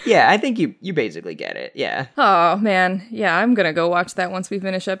movie. Yeah, I think you basically get it. Yeah. Oh man, yeah, I'm gonna go watch that once we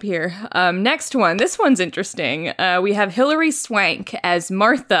finish up here. Next one. This one's interesting. We have Hilary Swank as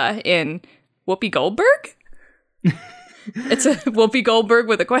Martha in Whoopi Goldberg? It's a Whoopi Goldberg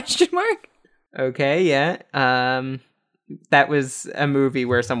with a question mark? Okay, yeah. That was a movie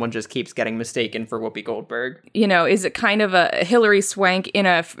where someone just keeps getting mistaken for Whoopi Goldberg. You know, is it kind of a Hilary Swank in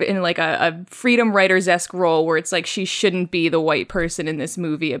like a Freedom Writers-esque role where it's like she shouldn't be the white person in this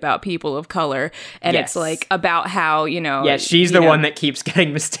movie about people of color, and it's like about how, you know... Yeah, she's the one that keeps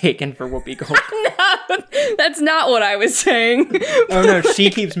getting mistaken for Whoopi Goldberg. No, that's not what I was saying. Oh no, she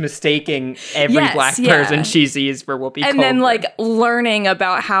keeps mistaking every black person she sees for Whoopi Goldberg. And then like learning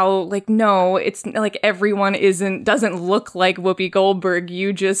about how like, no, it's like everyone doesn't look like Whoopi Goldberg,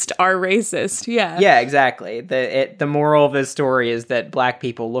 you just are racist. Yeah, exactly. The moral of the story is that black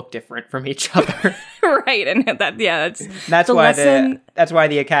people look different from each other. Right, and that's why lesson. That's why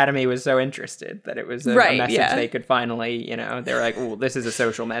the Academy was so interested, that it was a message they could finally, they were like, oh, this is a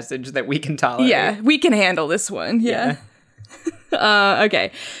social message that we can tolerate. Yeah, we can handle this one. Yeah.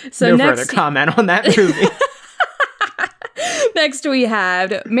 Okay, so no further comment on that movie. Next we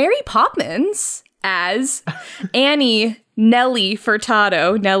had Mary Poppins as Annie Nellie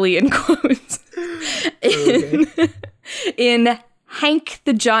Furtado, Nellie in quotes, in Hank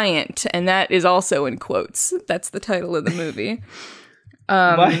the Giant, and that is also in quotes. That's the title of the movie.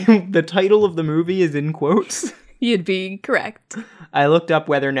 The title of the movie is in quotes? You'd be correct. I looked up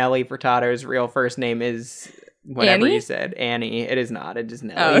whether Nellie Furtado's real first name is whatever Annie? You said. Annie. It is not. It is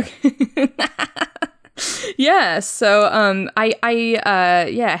Nellie. Oh, okay. Yeah, so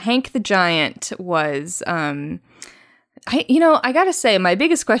Hank the Giant was I gotta say, my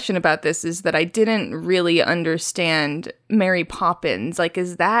biggest question about this is that I didn't really understand Mary Poppins. Like,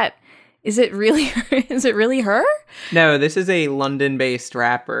 is it really her? No, this is a London-based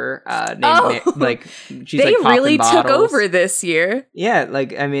rapper named she's they like really bottles. Took over this year. Yeah,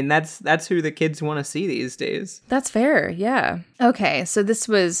 like I mean that's who the kids want to see these days. That's fair. Yeah. Okay, so this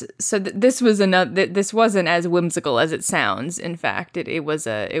wasn't as whimsical as it sounds. In fact, it was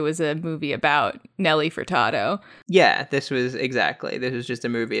a movie about Nellie Furtado. Yeah, this was just a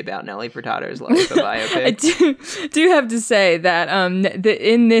movie about Nellie Furtado's life, a biopic. I do have to say that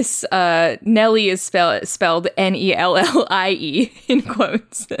in this Nellie is spelled Nellie in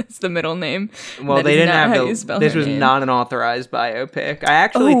quotes. That's the middle name. Well, they didn't have this was not an authorized biopic. I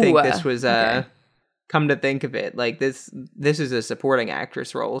actually think this was come to think of it, like this is a supporting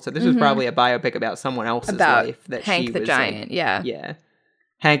actress role, so this was probably a biopic about someone else's life that Hank she the was Giant. Like, yeah.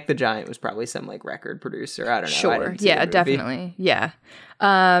 Hank the Giant was probably some like record producer. I don't know. Sure. Yeah, definitely. Yeah.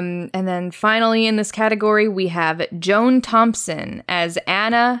 And then finally in this category we have Joan Thompson as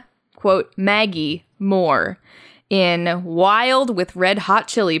Anna, quote, Maggie Moore in Wild with Red Hot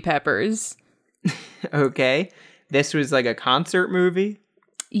Chili Peppers. Okay. This was like a concert movie?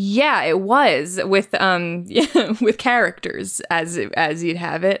 Yeah, it was with with characters as you'd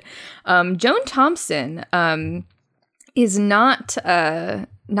have it. Joan Thompson is not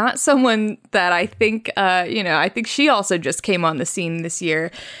someone that I think I think she also just came on the scene this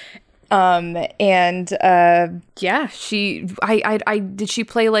year. Did she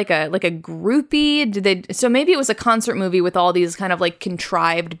play like a groupie? So maybe it was a concert movie with all these kind of like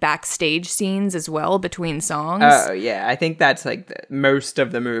contrived backstage scenes as well between songs. Oh yeah, I think that's like most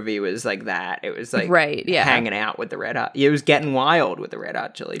of the movie was like that. It was like hanging out with the Red Hot. It was getting wild with the Red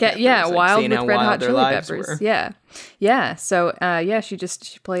Hot Chili Peppers. Wild with Red Hot Chili Peppers. Yeah. So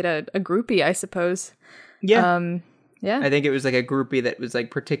she played a groupie, I suppose. Yeah. Yeah. I think it was like a groupie that was like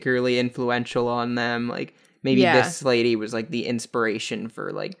particularly influential on them. Like maybe this lady was like the inspiration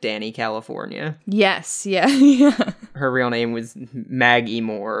for like Danny California. Yes. Yeah. Yeah. Her real name was Maggie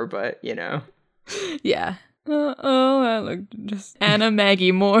Moore, but Yeah. I looked just Anna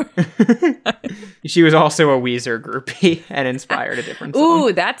Maggie Moore. She was also a Weezer groupie and inspired a different song.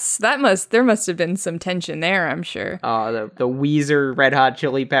 Ooh, there must have been some tension there, I'm sure. Oh, the Weezer Red Hot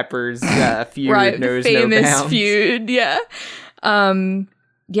Chili Peppers feud right, knows famous no bounds. Feud, yeah.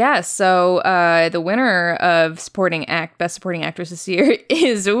 So the winner of Best Supporting Actress this year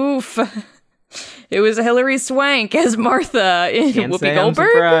is it was Hilary Swank as Martha in Can't Whoopi say Goldberg.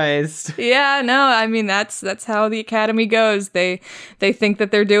 I'm surprised. Yeah, no, I mean that's how the Academy goes. They think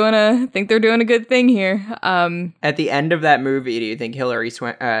that they're doing a good thing here. At the end of that movie, do you think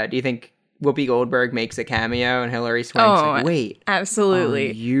Whoopi Goldberg makes a cameo and Hilary Swank's like, wait,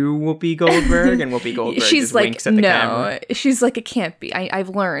 absolutely, you Whoopi Goldberg? And Whoopi Goldberg just winks at the camera. She's like, it can't be. I've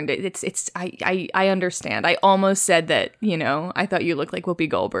learned I understand. I almost said that, I thought you looked like Whoopi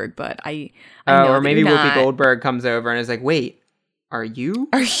Goldberg, but I know or maybe Whoopi not. Goldberg comes over and is like, wait, are you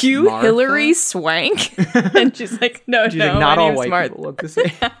Martha? Hilary Swank? And she's like, no, not all white Martha. people look the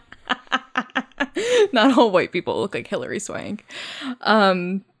same. Not all white people look like Hilary Swank.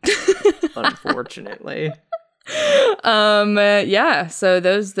 Unfortunately. So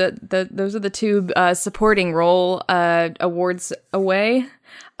those are the two supporting role awards away.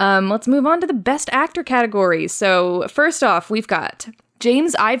 Let's move on to the Best Actor category. So first off, we've got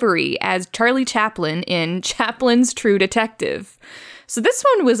James Ivory as Charlie Chaplin in Chaplin's True Detective. So this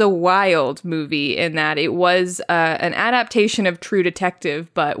one was a wild movie in that it was an adaptation of True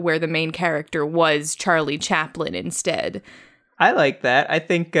Detective, but where the main character was Charlie Chaplin instead. I like that. I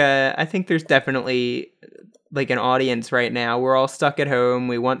think there's definitely like an audience right now. We're all stuck at home.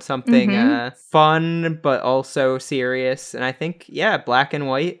 We want something fun, but also serious. And I think, Black and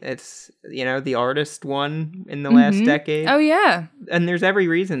White, it's, the artist won in the last decade. Oh, yeah. And there's every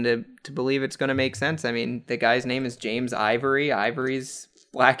reason to believe it's going to make sense. I mean, the guy's name is James Ivory. Ivory's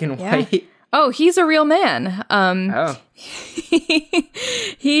black and white. Oh, he's a real man.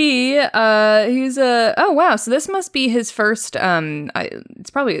 He's oh wow, so this must be his first it's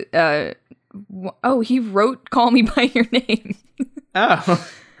probably he wrote Call Me by Your Name. Oh.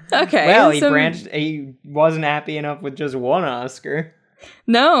 Okay. Well, he wasn't happy enough with just one Oscar.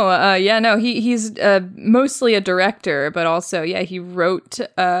 No, he's mostly a director, but also, he wrote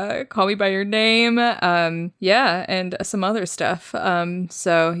Call Me by Your Name, and some other stuff.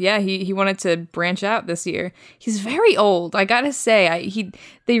 He wanted to branch out this year. He's very old, I gotta say.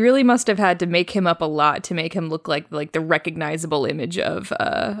 They really must have had to make him up a lot to make him look like the recognizable image of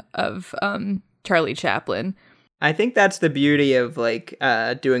Charlie Chaplin. I think that's the beauty of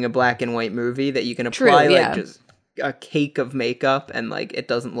doing a black and white movie, that you can apply just a cake of makeup and it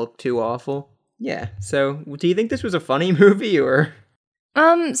doesn't look too awful. Yeah. So do you think this was a funny movie or?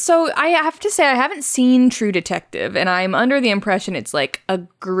 So I have to say I haven't seen True Detective, and I'm under the impression it's like a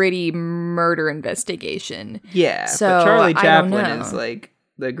gritty murder investigation. Yeah. So but Charlie Chaplin is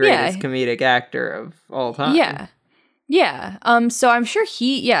the greatest comedic actor of all time. Yeah. Yeah. So I'm sure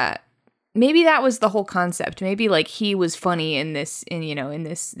maybe that was the whole concept. Maybe he was funny in this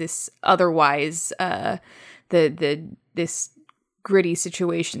otherwise this gritty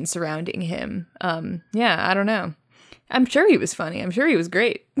situation surrounding him. I don't know. I'm sure he was funny. I'm sure he was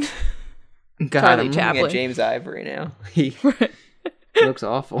great. God, Charlie I'm Chaplin. Looking at James Ivory now. He looks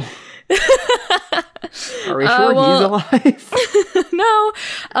awful. Are we sure he's alive? No.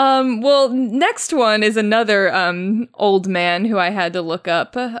 Well, next one is another old man who I had to look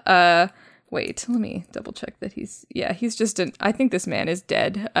up. Wait, let me double check that he's just I think this man is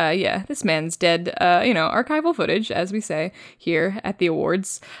dead. This man's dead. Archival footage, as we say here at the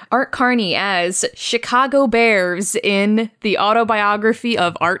awards. Art Carney as Chicago Bears in the autobiography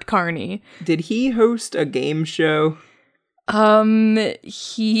of Art Carney. Did he host a game show?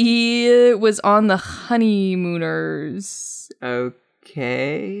 He was on the Honeymooners.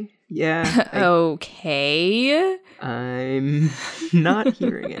 Okay. Yeah. Okay. I'm not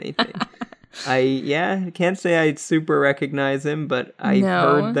hearing anything. I can't say I super recognize him, but I've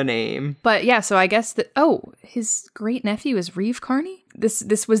heard the name. But yeah, so I guess that his great nephew is Reeve Carney.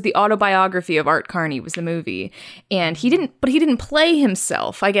 This was the autobiography of Art Carney, was the movie, and he didn't play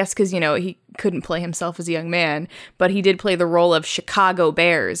himself. I guess because he couldn't play himself as a young man, but he did play the role of Chicago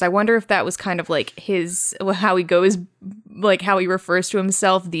Bears. I wonder if that was kind of like how he goes, like how he refers to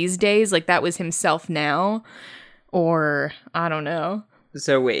himself these days, like that was himself now, or I don't know.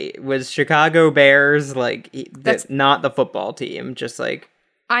 So wait, was Chicago Bears that's not the football team, just like?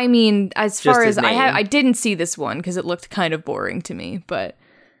 I mean, as far as I didn't see this one because it looked kind of boring to me, but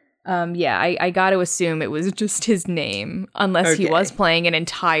I got to assume it was just his name, unless he was playing an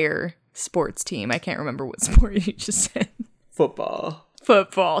entire sports team. I can't remember what sport you just said. Football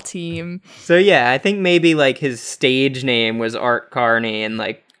team. So yeah, I think maybe like his stage name was Art Carney, and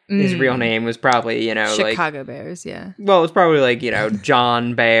like his real name was probably, Chicago Bears, yeah. Well, it's probably like,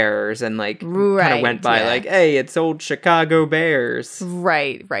 John Bears, and like kind of went by like, hey, it's old Chicago Bears.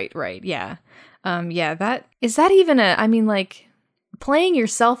 Right, yeah. That even like playing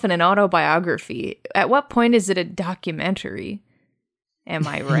yourself in an autobiography, at what point is it a documentary? Am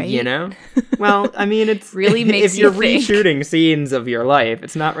I right? Well, I mean, it's really makes if you're think. reshooting scenes of your life,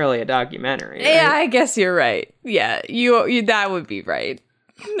 it's not really a documentary. Right? Yeah, I guess you're right. Yeah, you that would be right.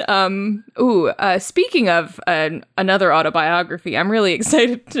 Speaking of another autobiography, I'm really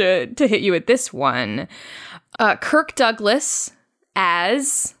excited to hit you with this one. Kirk Douglas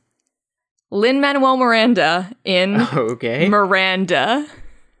as Lin-Manuel Miranda in Miranda.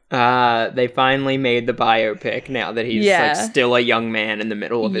 They finally made the biopic now that he's like still a young man in the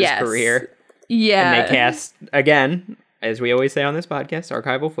middle of his career. Yeah. And they cast, again, as we always say on this podcast,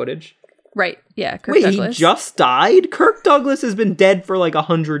 archival footage. Right, yeah, Kirk Douglas. He just died? Kirk Douglas has been dead for like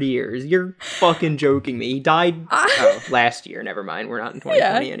 100 years. You're fucking joking me. He died last year. Never mind, we're not in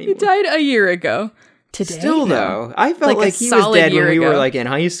 2020 anymore. He died a year ago. Today, still, though, I felt like he was dead when we were like in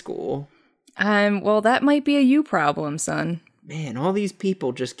high school. Well, that might be a you problem, son. Man, all these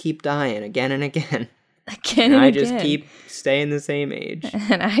people just keep dying again and again. Again and again. I just keep staying the same age.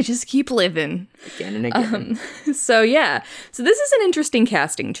 And I just keep living. Again and again. So this is an interesting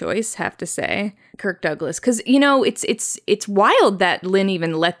casting choice, have to say, Kirk Douglas. Because, it's wild that Lin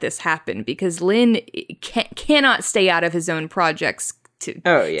even let this happen, because Lin cannot stay out of his own projects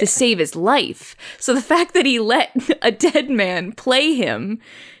to save his life. So the fact that he let a dead man play him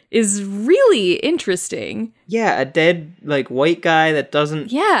is really interesting. Yeah, a dead, like, white guy that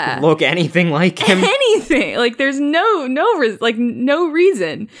doesn't look anything like him. Anything. Like, there's no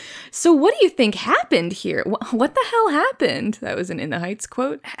reason. So what do you think happened here? What the hell happened? That was an In the Heights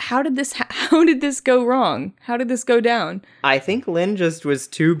quote. How did this go wrong? How did this go down? I think Lin just was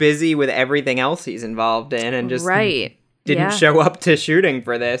too busy with everything else he's involved in and just didn't show up to shooting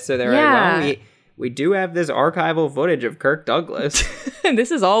for this. So they're like, well, we do have this archival footage of Kirk Douglas. And this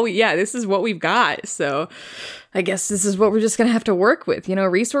is this is what we've got. So I guess this is what we're just going to have to work with.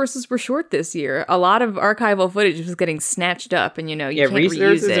 Resources were short this year. A lot of archival footage was getting snatched up, and, you can't reuse it.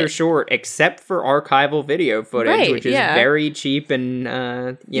 Resources are short, except for archival video footage, which is very cheap, and,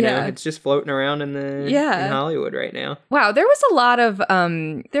 it's just floating around in Hollywood right now. Wow, there was a lot of,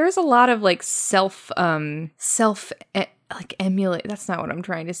 like, like emulate. That's not what I'm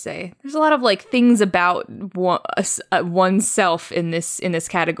trying to say. There's a lot of like things about oneself in this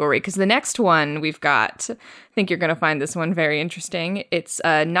category, because the next one we've got, I think you're going to find this one very interesting. It's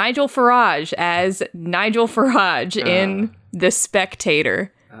Nigel Farage as Nigel Farage in The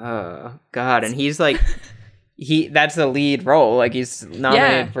Spectator. Oh God, and he's like that's the lead role. Like, he's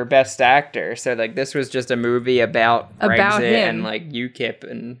nominated for Best Actor. So like this was just a movie about Brexit him. and like UKIP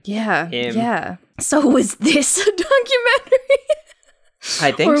and him. Yeah. So was this a documentary?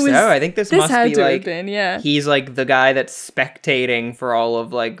 I think so. I think this must be like been, he's like the guy that's spectating for all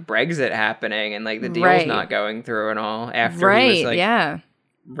of like Brexit happening, and like the deal's not going through and all, after he was like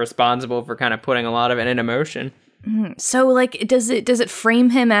responsible for kind of putting a lot of it into motion. So like does it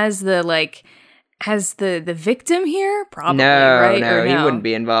frame him as the victim here? Probably, right? No, he wouldn't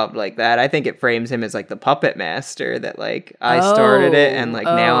be involved like that. I think it frames him as like the puppet master that like I started it, and like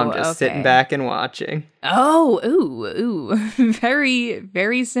now I'm just sitting back and watching. Ooh. Very,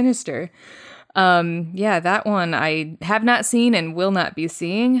 very sinister. That one I have not seen and will not be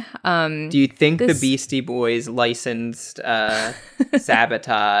seeing. Do you think the Beastie Boys licensed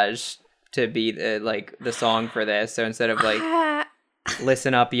Sabotage to be the song for this? So instead of like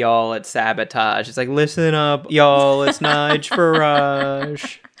listen up, y'all, it's Sabotage. It's like, listen up, y'all, it's Nige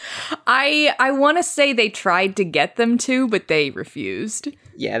Farage. I want to say they tried to get them to, but they refused.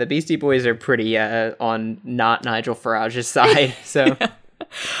 Yeah, the Beastie Boys are pretty on not Nigel Farage's side, so...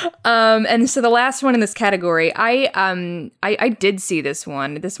 And so the last one in this category, I did see this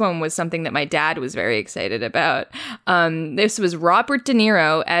one. This one was something that my dad was very excited about. This was Robert De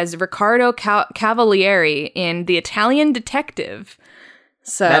Niro as Riccardo Cavalieri in The Italian Detective.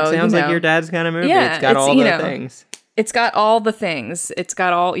 So that sounds like your dad's kind of movie. Yeah, it's got all the things. It's got all the things. It's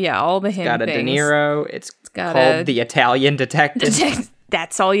got all the him things. It's got a De Niro. It's called The Italian Detective.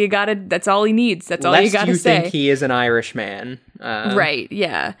 That's all you gotta. That's all he needs. That's all you gotta say. You think he is an Irish man, right?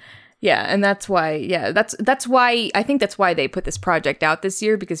 Yeah, and that's why. Yeah, that's why. I think that's why they put this project out this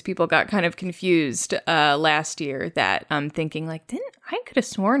year, because people got kind of confused last year. That I'm thinking like, I could have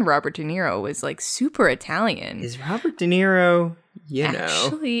sworn Robert De Niro was like super Italian. Is Robert De Niro,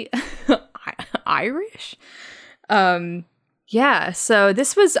 actually Irish? Yeah. So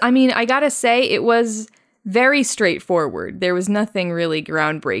this was. I mean, I gotta say, it was very straightforward. There was nothing really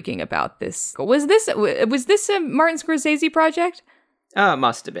groundbreaking about this. Was this a Martin Scorsese project? Oh, it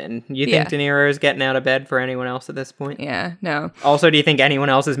must have been. You think De Niro is getting out of bed for anyone else at this point? Yeah, no. Also, do you think anyone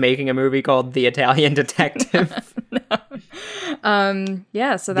else is making a movie called The Italian Detective? No.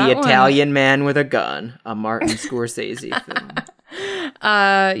 Yeah, so that The Italian Man with a Gun, a Martin Scorsese film.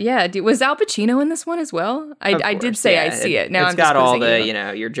 Yeah. Was Al Pacino in this one as well? I did say I see it. Now it's got all the,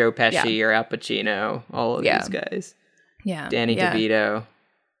 your Joe Pesci, your Al Pacino, all of these guys. Yeah. Danny DeVito.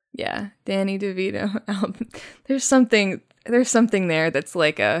 Yeah, Danny DeVito. There's something there that's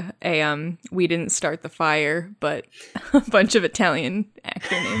like a we didn't start the fire, but a bunch of Italian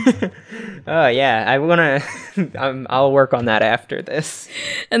actor names. Oh yeah, I wanna. I'll work on that after this,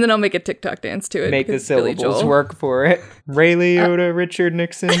 and then I'll make a TikTok dance to it. Make the syllables work for it. Ray Liotta, Richard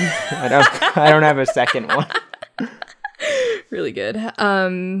Nixon. I don't have a second one. Really good.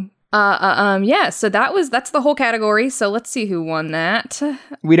 Yeah, so that's the whole category. So let's see who won that.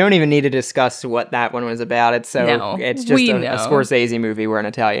 We don't even need to discuss what that one was about. It's just a Scorsese movie where an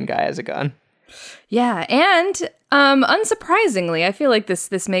Italian guy has a gun. Yeah, and unsurprisingly, I feel like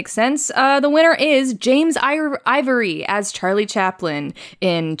this makes sense. The winner is James Ivory as Charlie Chaplin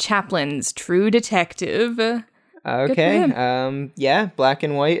in Chaplin's True Detective. Okay. Yeah, black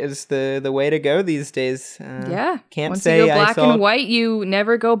and white is the way to go these days. Can't Once say you go black and white, you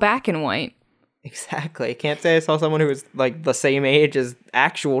never go back and white. Exactly. Can't say I saw someone who was like the same age as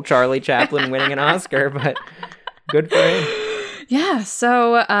actual Charlie Chaplin winning an Oscar, but good for him. Yeah.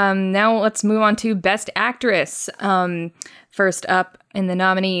 So now let's move on to Best Actress. First up in the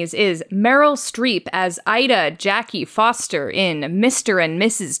nominees is Meryl Streep as Ida Jackie Foster in Mr. and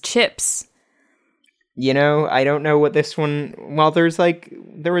Mrs. Chips. I don't know what this one... Well, there was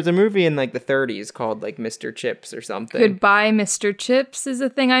a movie in, the 30s called, Mr. Chips or something. Goodbye, Mr. Chips is a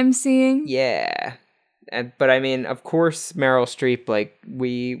thing I'm seeing. Yeah. But, I mean, of course, Meryl Streep,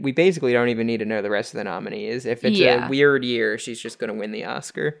 we basically don't even need to know the rest of the nominees. If it's a weird year, she's just going to win the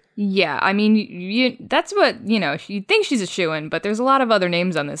Oscar. Yeah, I mean, that's what, you think she's a shoo-in, but there's a lot of other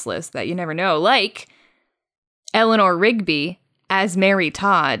names on this list that you never know, like Eleanor Rigby as Mary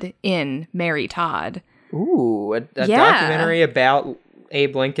Todd in Mary Todd. Ooh, a documentary about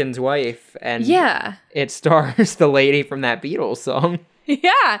Abe Lincoln's wife, and it stars the lady from that Beatles song.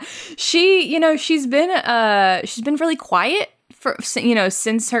 Yeah, she's been really quiet for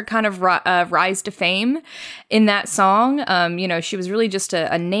since her kind of rise to fame in that song. She was really just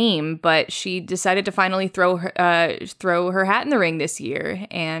a name, but she decided to finally throw her hat in the ring this year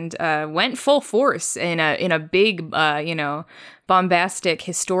and went full force in a big bombastic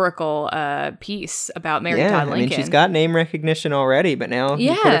historical piece about Mary Todd Lincoln. I mean, she's got name recognition already, but now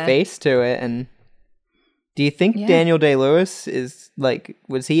you put a face to it. And do you think Daniel Day-Lewis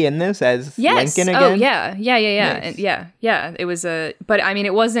was he in this as Lincoln again? Oh yeah. Nice. And it was but I mean,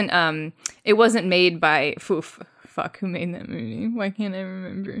 it wasn't made by fuck, who made that movie? Why can't I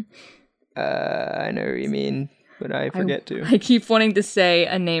remember? I know what you mean, but I forget to. I keep wanting to say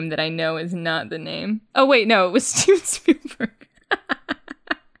a name that I know is not the name. Oh wait, no, it was Steven Spielberg.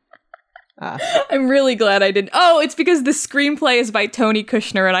 I'm really glad I didn't. Oh, it's because the screenplay is by Tony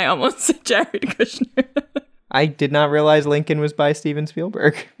Kushner, and I almost said Jared Kushner. I did not realize Lincoln was by Steven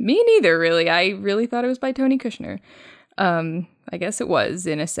Spielberg. Me neither, really. I really thought it was by Tony Kushner. I guess it was,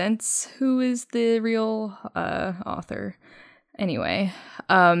 in a sense. Who is the real author? Anyway,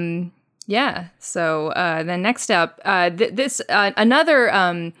 yeah. So then next up,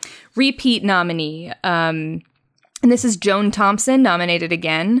 another repeat nominee. And this is Joan Thompson, nominated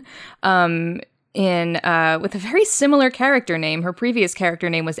again, with a very similar character name. Her previous character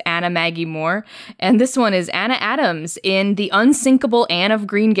name was Anna Maggie Moore, and this one is Anna Adams in The Unsinkable Anne of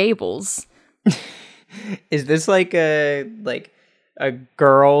Green Gables. Is this a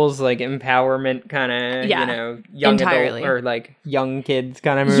girls like empowerment kind of, you know, young entirely. adult or like young kids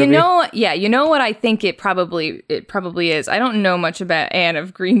kind of movie. You know what I think it probably is. I don't know much about Anne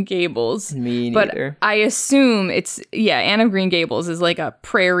of Green Gables. Me neither. But I assume Anne of Green Gables is like a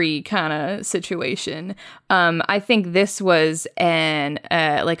prairie kind of situation. I think this was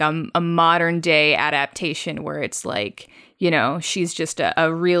like a modern day adaptation where it's like, you know, she's just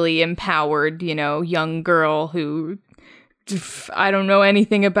a really empowered, you know, young girl who, I don't know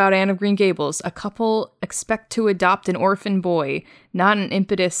anything about Anne of Green Gables. A couple expect to adopt an orphan boy, not an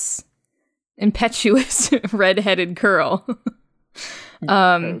impetuous red-headed girl.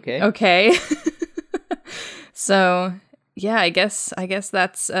 Okay. So, yeah, I guess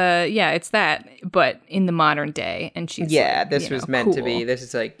that's it's that, but in the modern day, and she's this was meant to be. This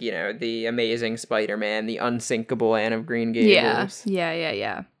is like, you know, the Amazing Spider-Man, the unsinkable Anne of Green Gables.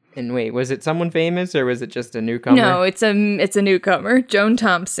 Yeah. And wait, was it someone famous or was it just a newcomer? No, it's a newcomer, Joan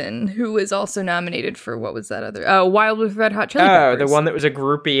Thompson, who was also nominated for what was that other? Wild with Red Hot Chili Peppers. Oh, the one that was a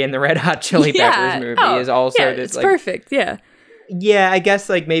groupie in the Red Hot Chili Peppers movie is also this. It's like, perfect. Yeah. Yeah, I guess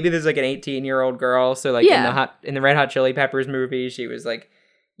like maybe there's like an 18-year-old girl. So like in the Red Hot Chili Peppers movie, she was like,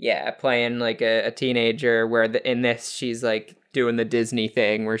 playing like a teenager. Where in this she's like doing the Disney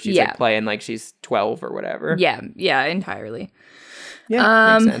thing where she's like playing like she's 12 or whatever. Yeah, entirely.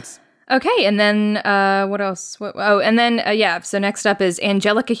 Yeah, makes sense. Okay, and then what else? So next up is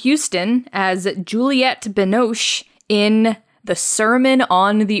Angelica Houston as Juliette Binoche in The Sermon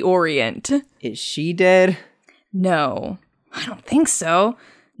on the Orient. Is she dead? No, I don't think so.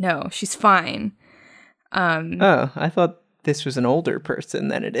 No, she's fine. I thought this was an older person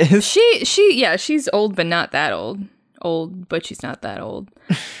than it is. She's old, but not that old. Old, but she's not that old.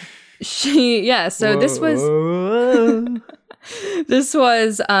 This was... This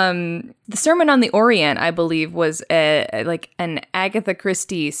was The Sermon on the Orient, I believe, was like an Agatha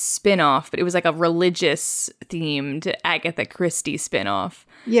Christie spin-off, but it was like a religious themed Agatha Christie spin-off.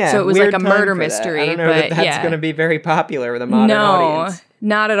 Yeah, so it was like a murder mystery. I don't know that's going to be very popular with a modern audience.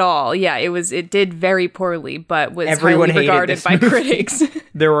 Not at all. Yeah, it did very poorly, but was highly regarded by critics.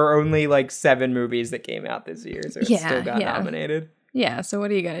 There were only like 7 movies that came out this year, so it still got nominated. Yeah, so what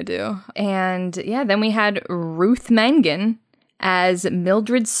are you going to do? And then we had Ruth Mangan as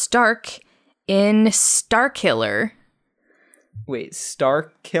Mildred Stark in Starkiller. Wait,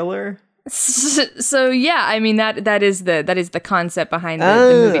 Starkiller? So I mean that is the concept behind the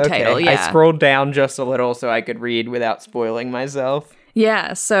movie title. Yeah, I scrolled down just a little so I could read without spoiling myself.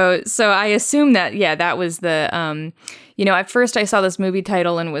 Yeah, so I assume that that was the at first I saw this movie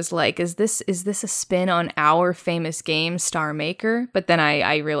title and was like, is this a spin on our famous game Star Maker? But then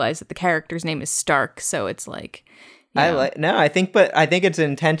I realized that the character's name is Stark, so it's like. I think it's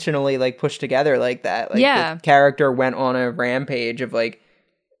intentionally like pushed together like that. Like the character went on a rampage of like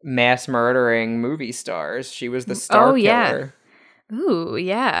mass murdering movie stars. She was the Star Killer. Ooh,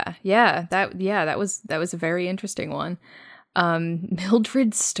 yeah. That was a very interesting one.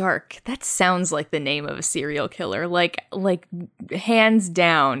 Mildred Stark. That sounds like the name of a serial killer. Like hands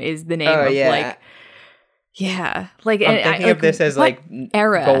down is the name of like. Yeah, like I'm thinking of this as like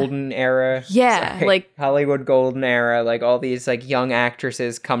era, golden era. Yeah, like Hollywood golden era. Like all these like young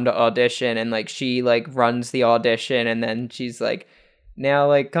actresses come to audition, and like she like runs the audition, and then she's like, now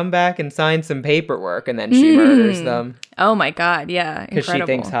like come back and sign some paperwork, and then she murders them. Oh my god, yeah, because she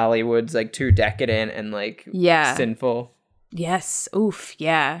thinks Hollywood's like too decadent and like sinful. Yes, oof,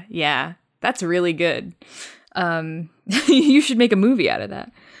 yeah, that's really good. You should make a movie out of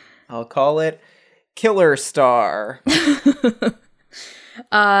that. I'll call it Killer Star.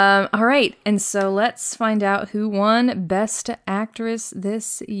 All right, and so let's find out who won Best Actress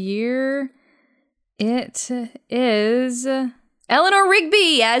this year. It is Eleanor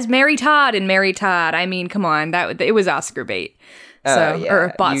Rigby as Mary Todd in Mary Todd. I mean, come on, it was Oscar bait.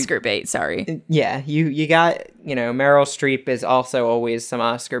 Or Botsker bait, sorry. Yeah, you got, Meryl Streep is also always some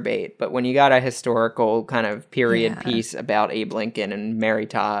Oscar bait, but when you got a historical kind of period piece about Abe Lincoln and Mary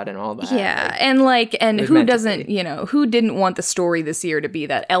Todd and all that. Yeah, and who doesn't, who didn't want the story this year to be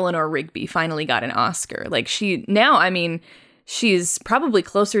that Eleanor Rigby finally got an Oscar? Like she's probably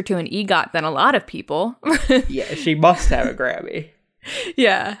closer to an EGOT than a lot of people. Yeah, she must have a Grammy.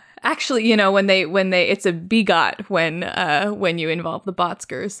 Yeah. Actually, when they it's a BGOT when you involve the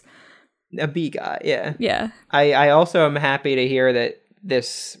Botskers. A BGOT, yeah. Yeah. I also am happy to hear that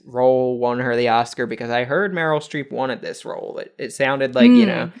this role won her the Oscar because I heard Meryl Streep wanted this role. It sounded like,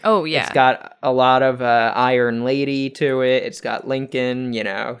 oh yeah, it's got a lot of Iron Lady to it. It's got Lincoln,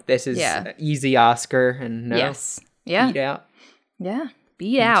 this is easy Oscar and yes. Yeah. Beat out. Yeah.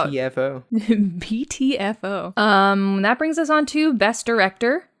 Beat out. BTFO. BTFO. That brings us on to Best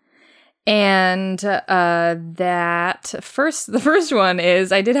Director. And the first one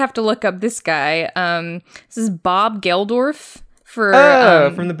is, I did have to look up this guy. This is Bob Geldorf for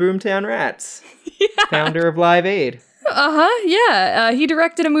from the Boomtown Rats. Yeah. Founder of Live Aid. Yeah. He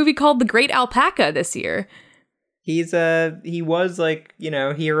directed a movie called The Great Alpaca this year. He was like,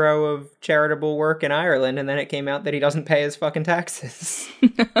 hero of charitable work in Ireland, and then it came out that he doesn't pay his fucking taxes.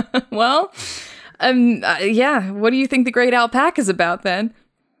 Well, yeah. What do you think The Great Alpaca is about then?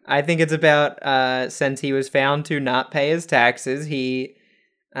 I think it's about since he was found to not pay his taxes, he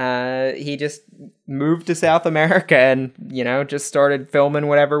just moved to South America and just started filming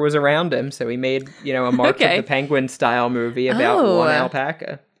whatever was around him. So he made a March of the Penguin style movie about one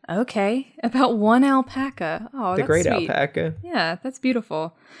alpaca. Okay, about one alpaca. Oh, the that's Great sweet. Alpaca. Yeah, that's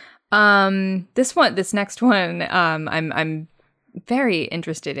beautiful. This next one, I'm very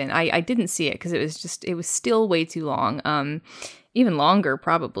interested in. I didn't see it because it was still way too long. Even longer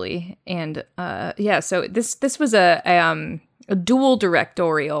probably. And so this was a dual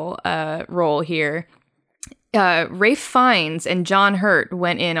directorial role here. Ralph Fiennes and John Hurt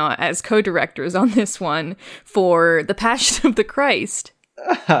went in as co-directors on this one for The Passion of the Christ.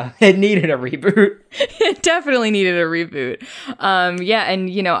 It needed a reboot. It definitely needed a reboot.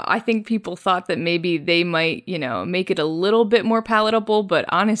 And I think people thought that maybe they might, make it a little bit more palatable, but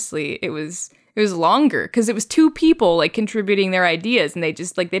honestly, it was longer because it was two people like contributing their ideas, and they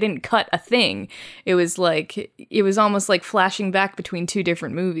just they didn't cut a thing. It was almost like flashing back between two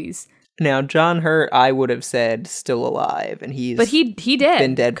different movies. Now, John Hurt, I would have said still alive, and he dead.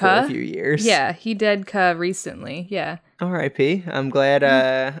 Been dead for a few years. Yeah, he dead recently. Yeah. R.I.P. I'm glad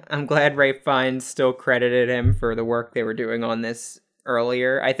Ralph Fiennes still credited him for the work they were doing on this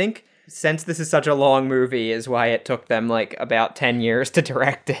earlier. I think since this is such a long movie is why it took them about 10 years to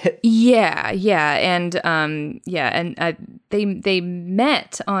direct it. Yeah, and they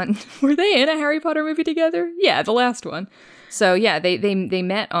met on were they in a Harry Potter movie together? Yeah, the last one. So yeah, they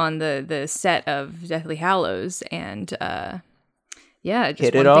met on the set of Deathly Hallows, and just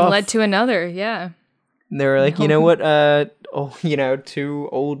one thing led to another. Yeah. They were like, you know what, two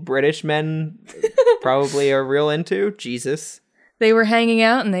old British men probably are real into Jesus. They were hanging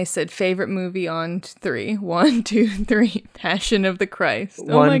out and they said favorite movie on 3. 1, 2, 3. Passion of the Christ.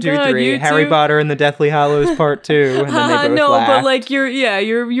 1, 2, 3. Harry Potter and the Deathly Hallows Part 2. And then they both laughed. But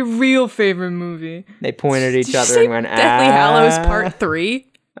your real favorite movie. They pointed at each other and went, Deathly Hallows Part 3.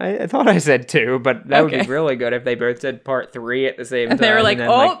 I thought I said 2, but that would be really good if they both said Part 3 at the same time. And they were like,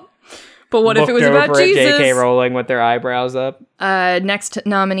 but what if it was about Jesus? J.K. Rowling with their eyebrows up. Next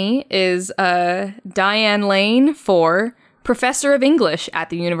nominee is Diane Lane for Professor of English at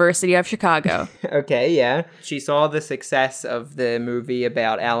the University of Chicago. Okay, yeah. She saw the success of the movie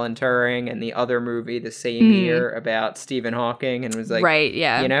about Alan Turing and the other movie the same year about Stephen Hawking, and was like, right,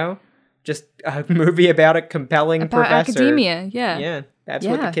 yeah. Just a movie about a compelling professor. Academia, yeah. Yeah, that's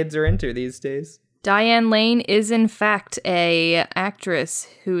what the kids are into these days. Diane Lane is in fact a actress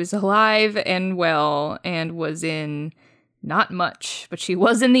who is alive and well and was in not much, but she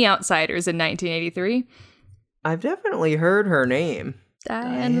was in The Outsiders in 1983. I've definitely heard her name.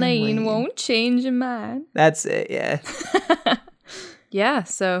 Diane Lane won't change your mind. That's it, yeah. Yeah,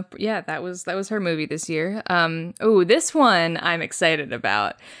 so that was her movie this year. This one I'm excited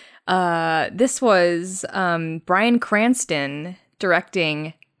about. This was Bryan Cranston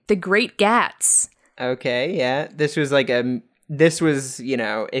directing The Great Gatsby. Okay, yeah. This was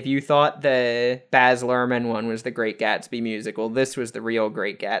if you thought the Baz Luhrmann one was the Great Gatsby musical, this was the real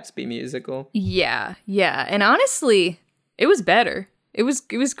Great Gatsby musical. Yeah. And honestly, it was better. It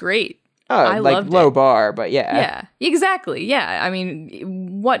was great. Oh, I loved low bar, but yeah. Yeah, exactly. Yeah. I mean,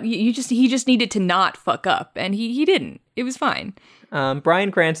 he just needed to not fuck up, and he didn't. It was fine.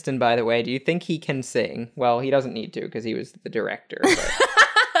 Bryan Cranston, by the way, do you think he can sing? Well, he doesn't need to because he was the director. But...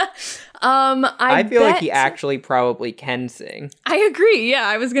 I feel like he actually probably can sing. I agree. Yeah,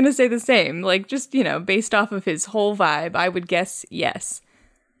 I was going to say the same. Just, based off of his whole vibe, I would guess yes.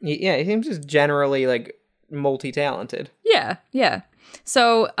 Yeah, he seems just generally, multi-talented. Yeah.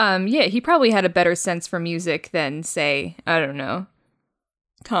 So, he probably had a better sense for music than, say, I don't know,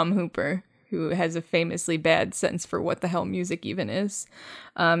 Tom Hooper, who has a famously bad sense for what the hell music even is.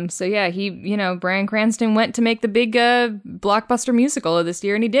 Bryan Cranston went to make the big blockbuster musical of this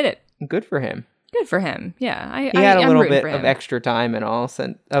year, and he did it. Good for him. Yeah, he had a little bit of extra time and all,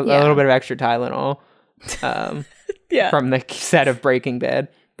 a little bit of extra Tylenol from the set of Breaking Bad.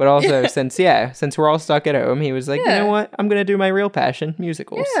 But also, since we're all stuck at home, he was like, you know what? I'm gonna do my real passion,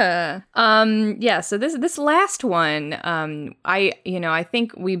 musicals. Yeah. So this last one, I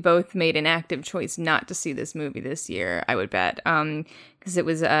think we both made an active choice not to see this movie this year. I would bet. Because it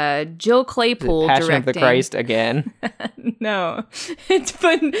was Jill Claypool Passion directing. of the Christ again. No,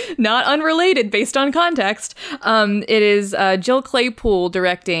 but not unrelated based on context. It is Jill Claypool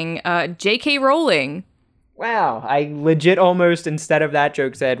directing J.K. Rowling. Wow, I legit almost, instead of that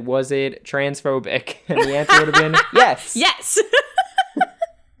joke, said, was it transphobic? And the answer would have been yes. Yes.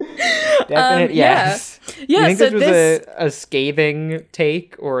 Definite yes. Yeah, you think this was a scathing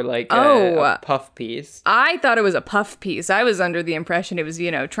take or like a puff piece? I thought it was a puff piece. I was under the impression it was,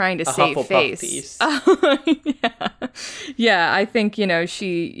 trying to save face. Piece. Yeah, I think,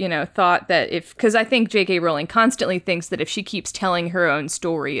 she, thought that because I think J.K. Rowling constantly thinks that if she keeps telling her own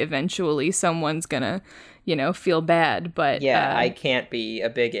story, eventually someone's gonna, feel bad. But I can't be a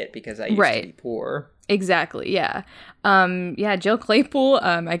bigot because I used to be poor. Exactly, yeah. Jill Claypool,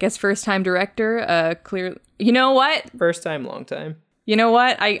 I guess first-time director, clear. You know what? First time, long time. You know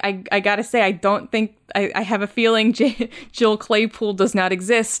what? I gotta say, I don't think, I have a feeling Jill Claypool does not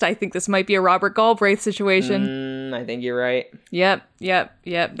exist. I think this might be a Robert Galbraith situation. I think you're right. Yep.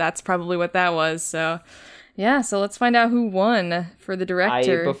 That's probably what that was, so... Yeah, so let's find out who won for the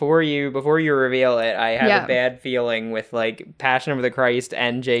director. Before you reveal it, I have a bad feeling with like Passion of the Christ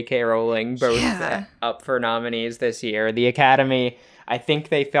and J.K. Rowling both up for nominees this year. The Academy, I think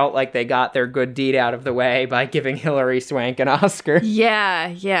they felt like they got their good deed out of the way by giving Hilary Swank an Oscar.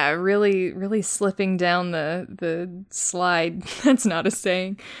 Yeah, really slipping down the slide. That's not a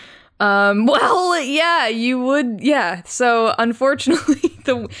saying. You would, So unfortunately,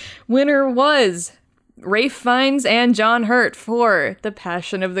 the winner was Ralph Fiennes and John Hurt for The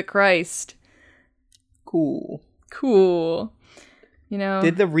Passion of the Christ. Cool.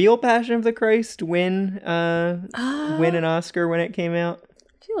 Did the real Passion of the Christ win an Oscar when it came out?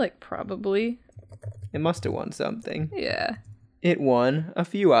 I feel like probably. It must have won something. Yeah. It won a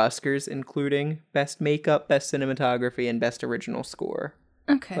few Oscars, including Best Makeup, Best Cinematography, and Best Original Score.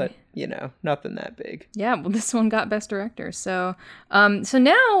 Okay. But, nothing that big. Yeah, well, this one got Best Director. So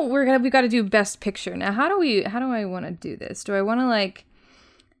now we've got to do Best Picture. Now, how do I want to do this? Do I want to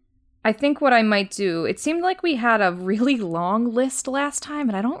I think what I might do, it seemed like we had a really long list last time,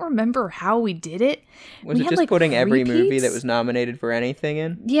 and I don't remember how we did it. Was it just putting every movie that was nominated for anything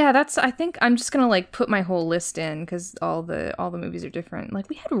in? Yeah, I think I'm just going to put my whole list in because all the movies are different.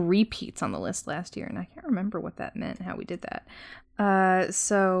 We had repeats on the list last year, and I can't remember what that meant, how we did that. I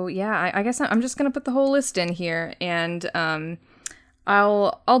guess I'm just going to put the whole list in here, and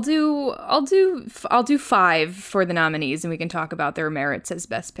I'll do 5 for the nominees, and we can talk about their merits as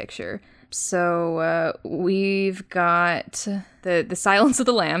Best Picture. So we've got the Silence of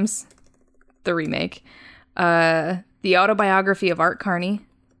the Lambs, the remake, the Autobiography of Art Carney,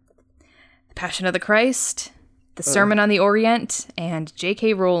 The Passion of the Christ, The Sermon on the Orient, and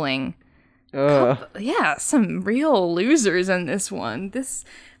J.K. Rowling. Some real losers in this one.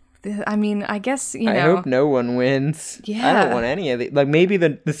 I guess, I hope no one wins. Yeah. I don't want any of the... maybe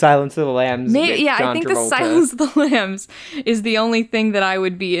the Silence of the Lambs. I think the Silence of the Lambs is the only thing that I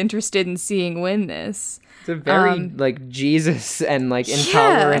would be interested in seeing win this. It's a very, Jesus and,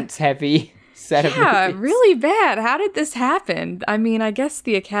 intolerance-heavy set of movies. Yeah, really bad. How did this happen? I guess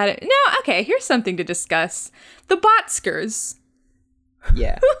the Academy... No, okay, here's something to discuss. The Botskers.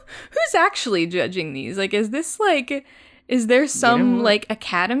 Yeah. Who's actually judging these? Is this, is there some,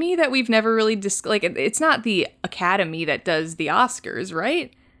 Academy that we've never really it's not the Academy that does the Oscars,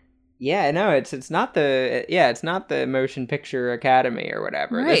 right? Yeah, no, it's not the Motion Picture Academy or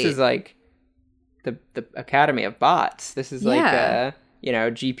whatever. Right. This is, the Academy of Bots. This is,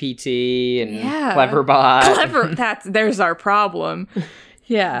 GPT and Cleverbot. There's our problem.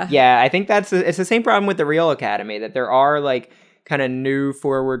 Yeah. Yeah, I think it's the same problem with the real Academy, that there are, kind of new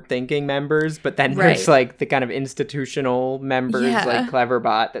forward-thinking members, but then there's the kind of institutional members like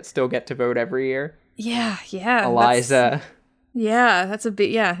Cleverbot that still get to vote every year. Yeah. Eliza. That's a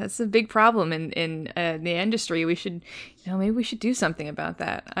big problem in the industry. We should, maybe we should do something about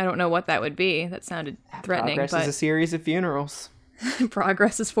that. I don't know what that would be. That sounded threatening. Progress is a series of funerals.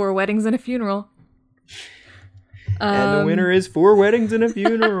 Progress is 4 weddings and a funeral. And the winner is 4 weddings and a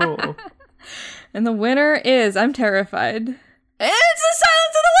funeral. And the winner is, I'm terrified. It's The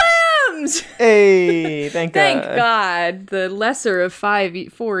Silence of the Lambs! Hey, thank God. Thank God. The lesser of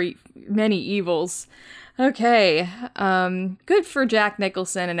 4 many evils. Okay. Good for Jack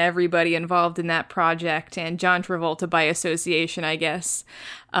Nicholson and everybody involved in that project, and John Travolta by association, I guess.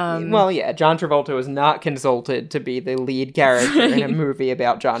 Well, yeah, John Travolta was not consulted to be the lead character in a movie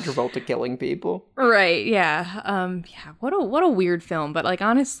about John Travolta killing people. Right, yeah. Yeah, what a weird film, but like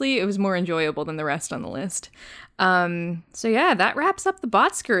honestly, it was more enjoyable than the rest on the list. So yeah, that wraps up the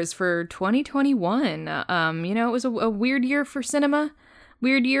Botskers for 2021. It was a weird year for cinema.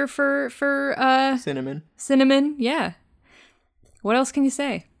 Weird year for Cinnamon, yeah. What else can you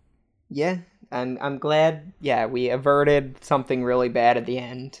say? Yeah, and I'm glad, we averted something really bad at the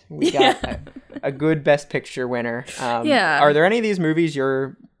end. We got a good Best Picture winner. Are there any of these movies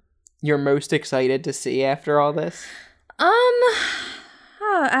you're most excited to see after all this?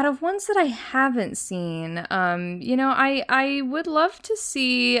 Out of ones that I haven't seen, I would love to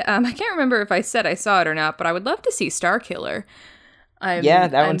see, I can't remember if I said I saw it or not, but I would love to see Starkiller.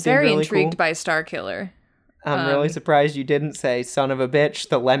 I'm very intrigued by Starkiller. I'm really surprised you didn't say "Son of a Bitch,"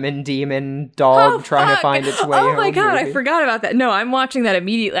 the lemon demon dog trying to find its way home. Oh my god, movie. I forgot about that. No, I'm watching that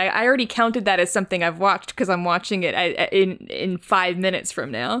immediately. I already counted that as something I've watched because I'm watching it in 5 minutes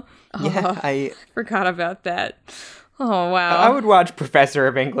from now. Yeah, I forgot about that. Oh, wow. I would watch Professor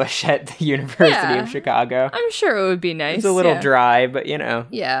of English at the University of Chicago. I'm sure it would be nice. It's a little dry, but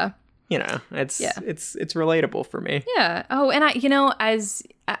Yeah. It's relatable for me. Yeah. Oh, and I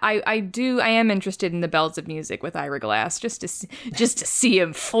am interested in the Bells of Music with Ira Glass just to see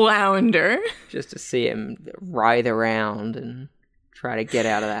him flounder. Just to see him writhe around and try to get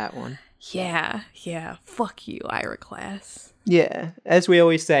out of that one. Yeah. Fuck you, Ira Glass. Yeah, as we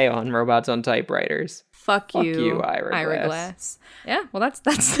always say on Robots on Typewriters. Fuck you, Ira Glass. Yeah, well, that's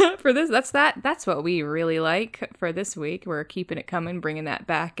for this. That's what we really like for this week. We're keeping it coming, bringing that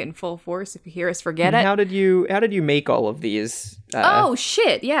back in full force. If you hear us forget it. How did you make all of these? Oh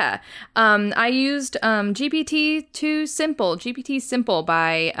shit, yeah. I used GPT Simple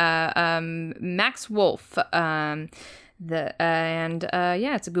by Max Wolf.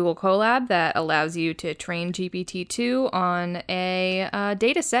 It's a Google Colab that allows you to train GPT-2 on a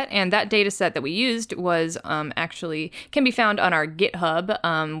data set, and that data set that we used was actually can be found on our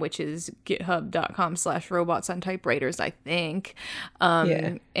GitHub, which is github.com/robotsontypewriters, I think.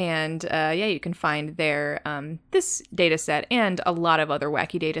 You can find there this data set and a lot of other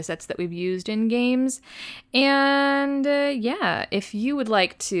wacky data sets that we've used in games. And if you would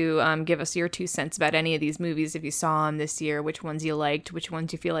like to give us your 2 cents about any of these movies, if you saw them this year, which ones you liked, which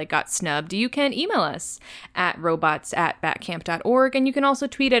ones you feel like got snubbed, you can email us at robots@batcamp.org, and you can also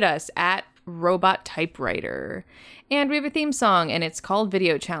tweet at us at robottypewriter. And we have a theme song, and it's called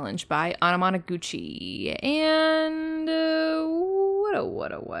Video Challenge by Anamanaguchi. And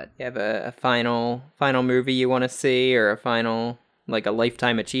what? You have a final movie you want to see, or a final, like a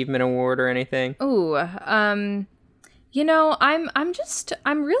Lifetime Achievement Award or anything? Ooh, I'm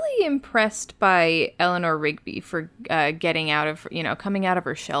really impressed by Eleanor Rigby for coming out of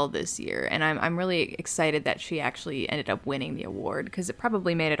her shell this year, and I'm really excited that she actually ended up winning the award because it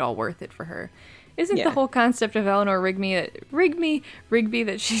probably made it all worth it for her. Isn't the whole concept of Eleanor Rigby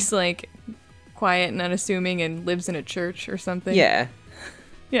that she's like quiet and unassuming and lives in a church or something? Yeah.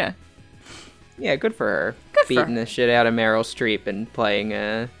 Yeah. Yeah, good for her. Beating the shit out of Meryl Streep and playing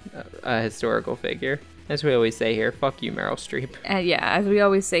a historical figure. As we always say here, fuck you, Meryl Streep. As we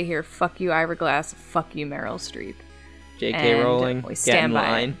always say here, fuck you, Ira Glass, fuck you, Meryl Streep. J.K. Rowling, we stand by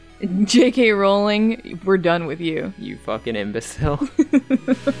line. J.K. Rowling, we're done with you. You fucking imbecile.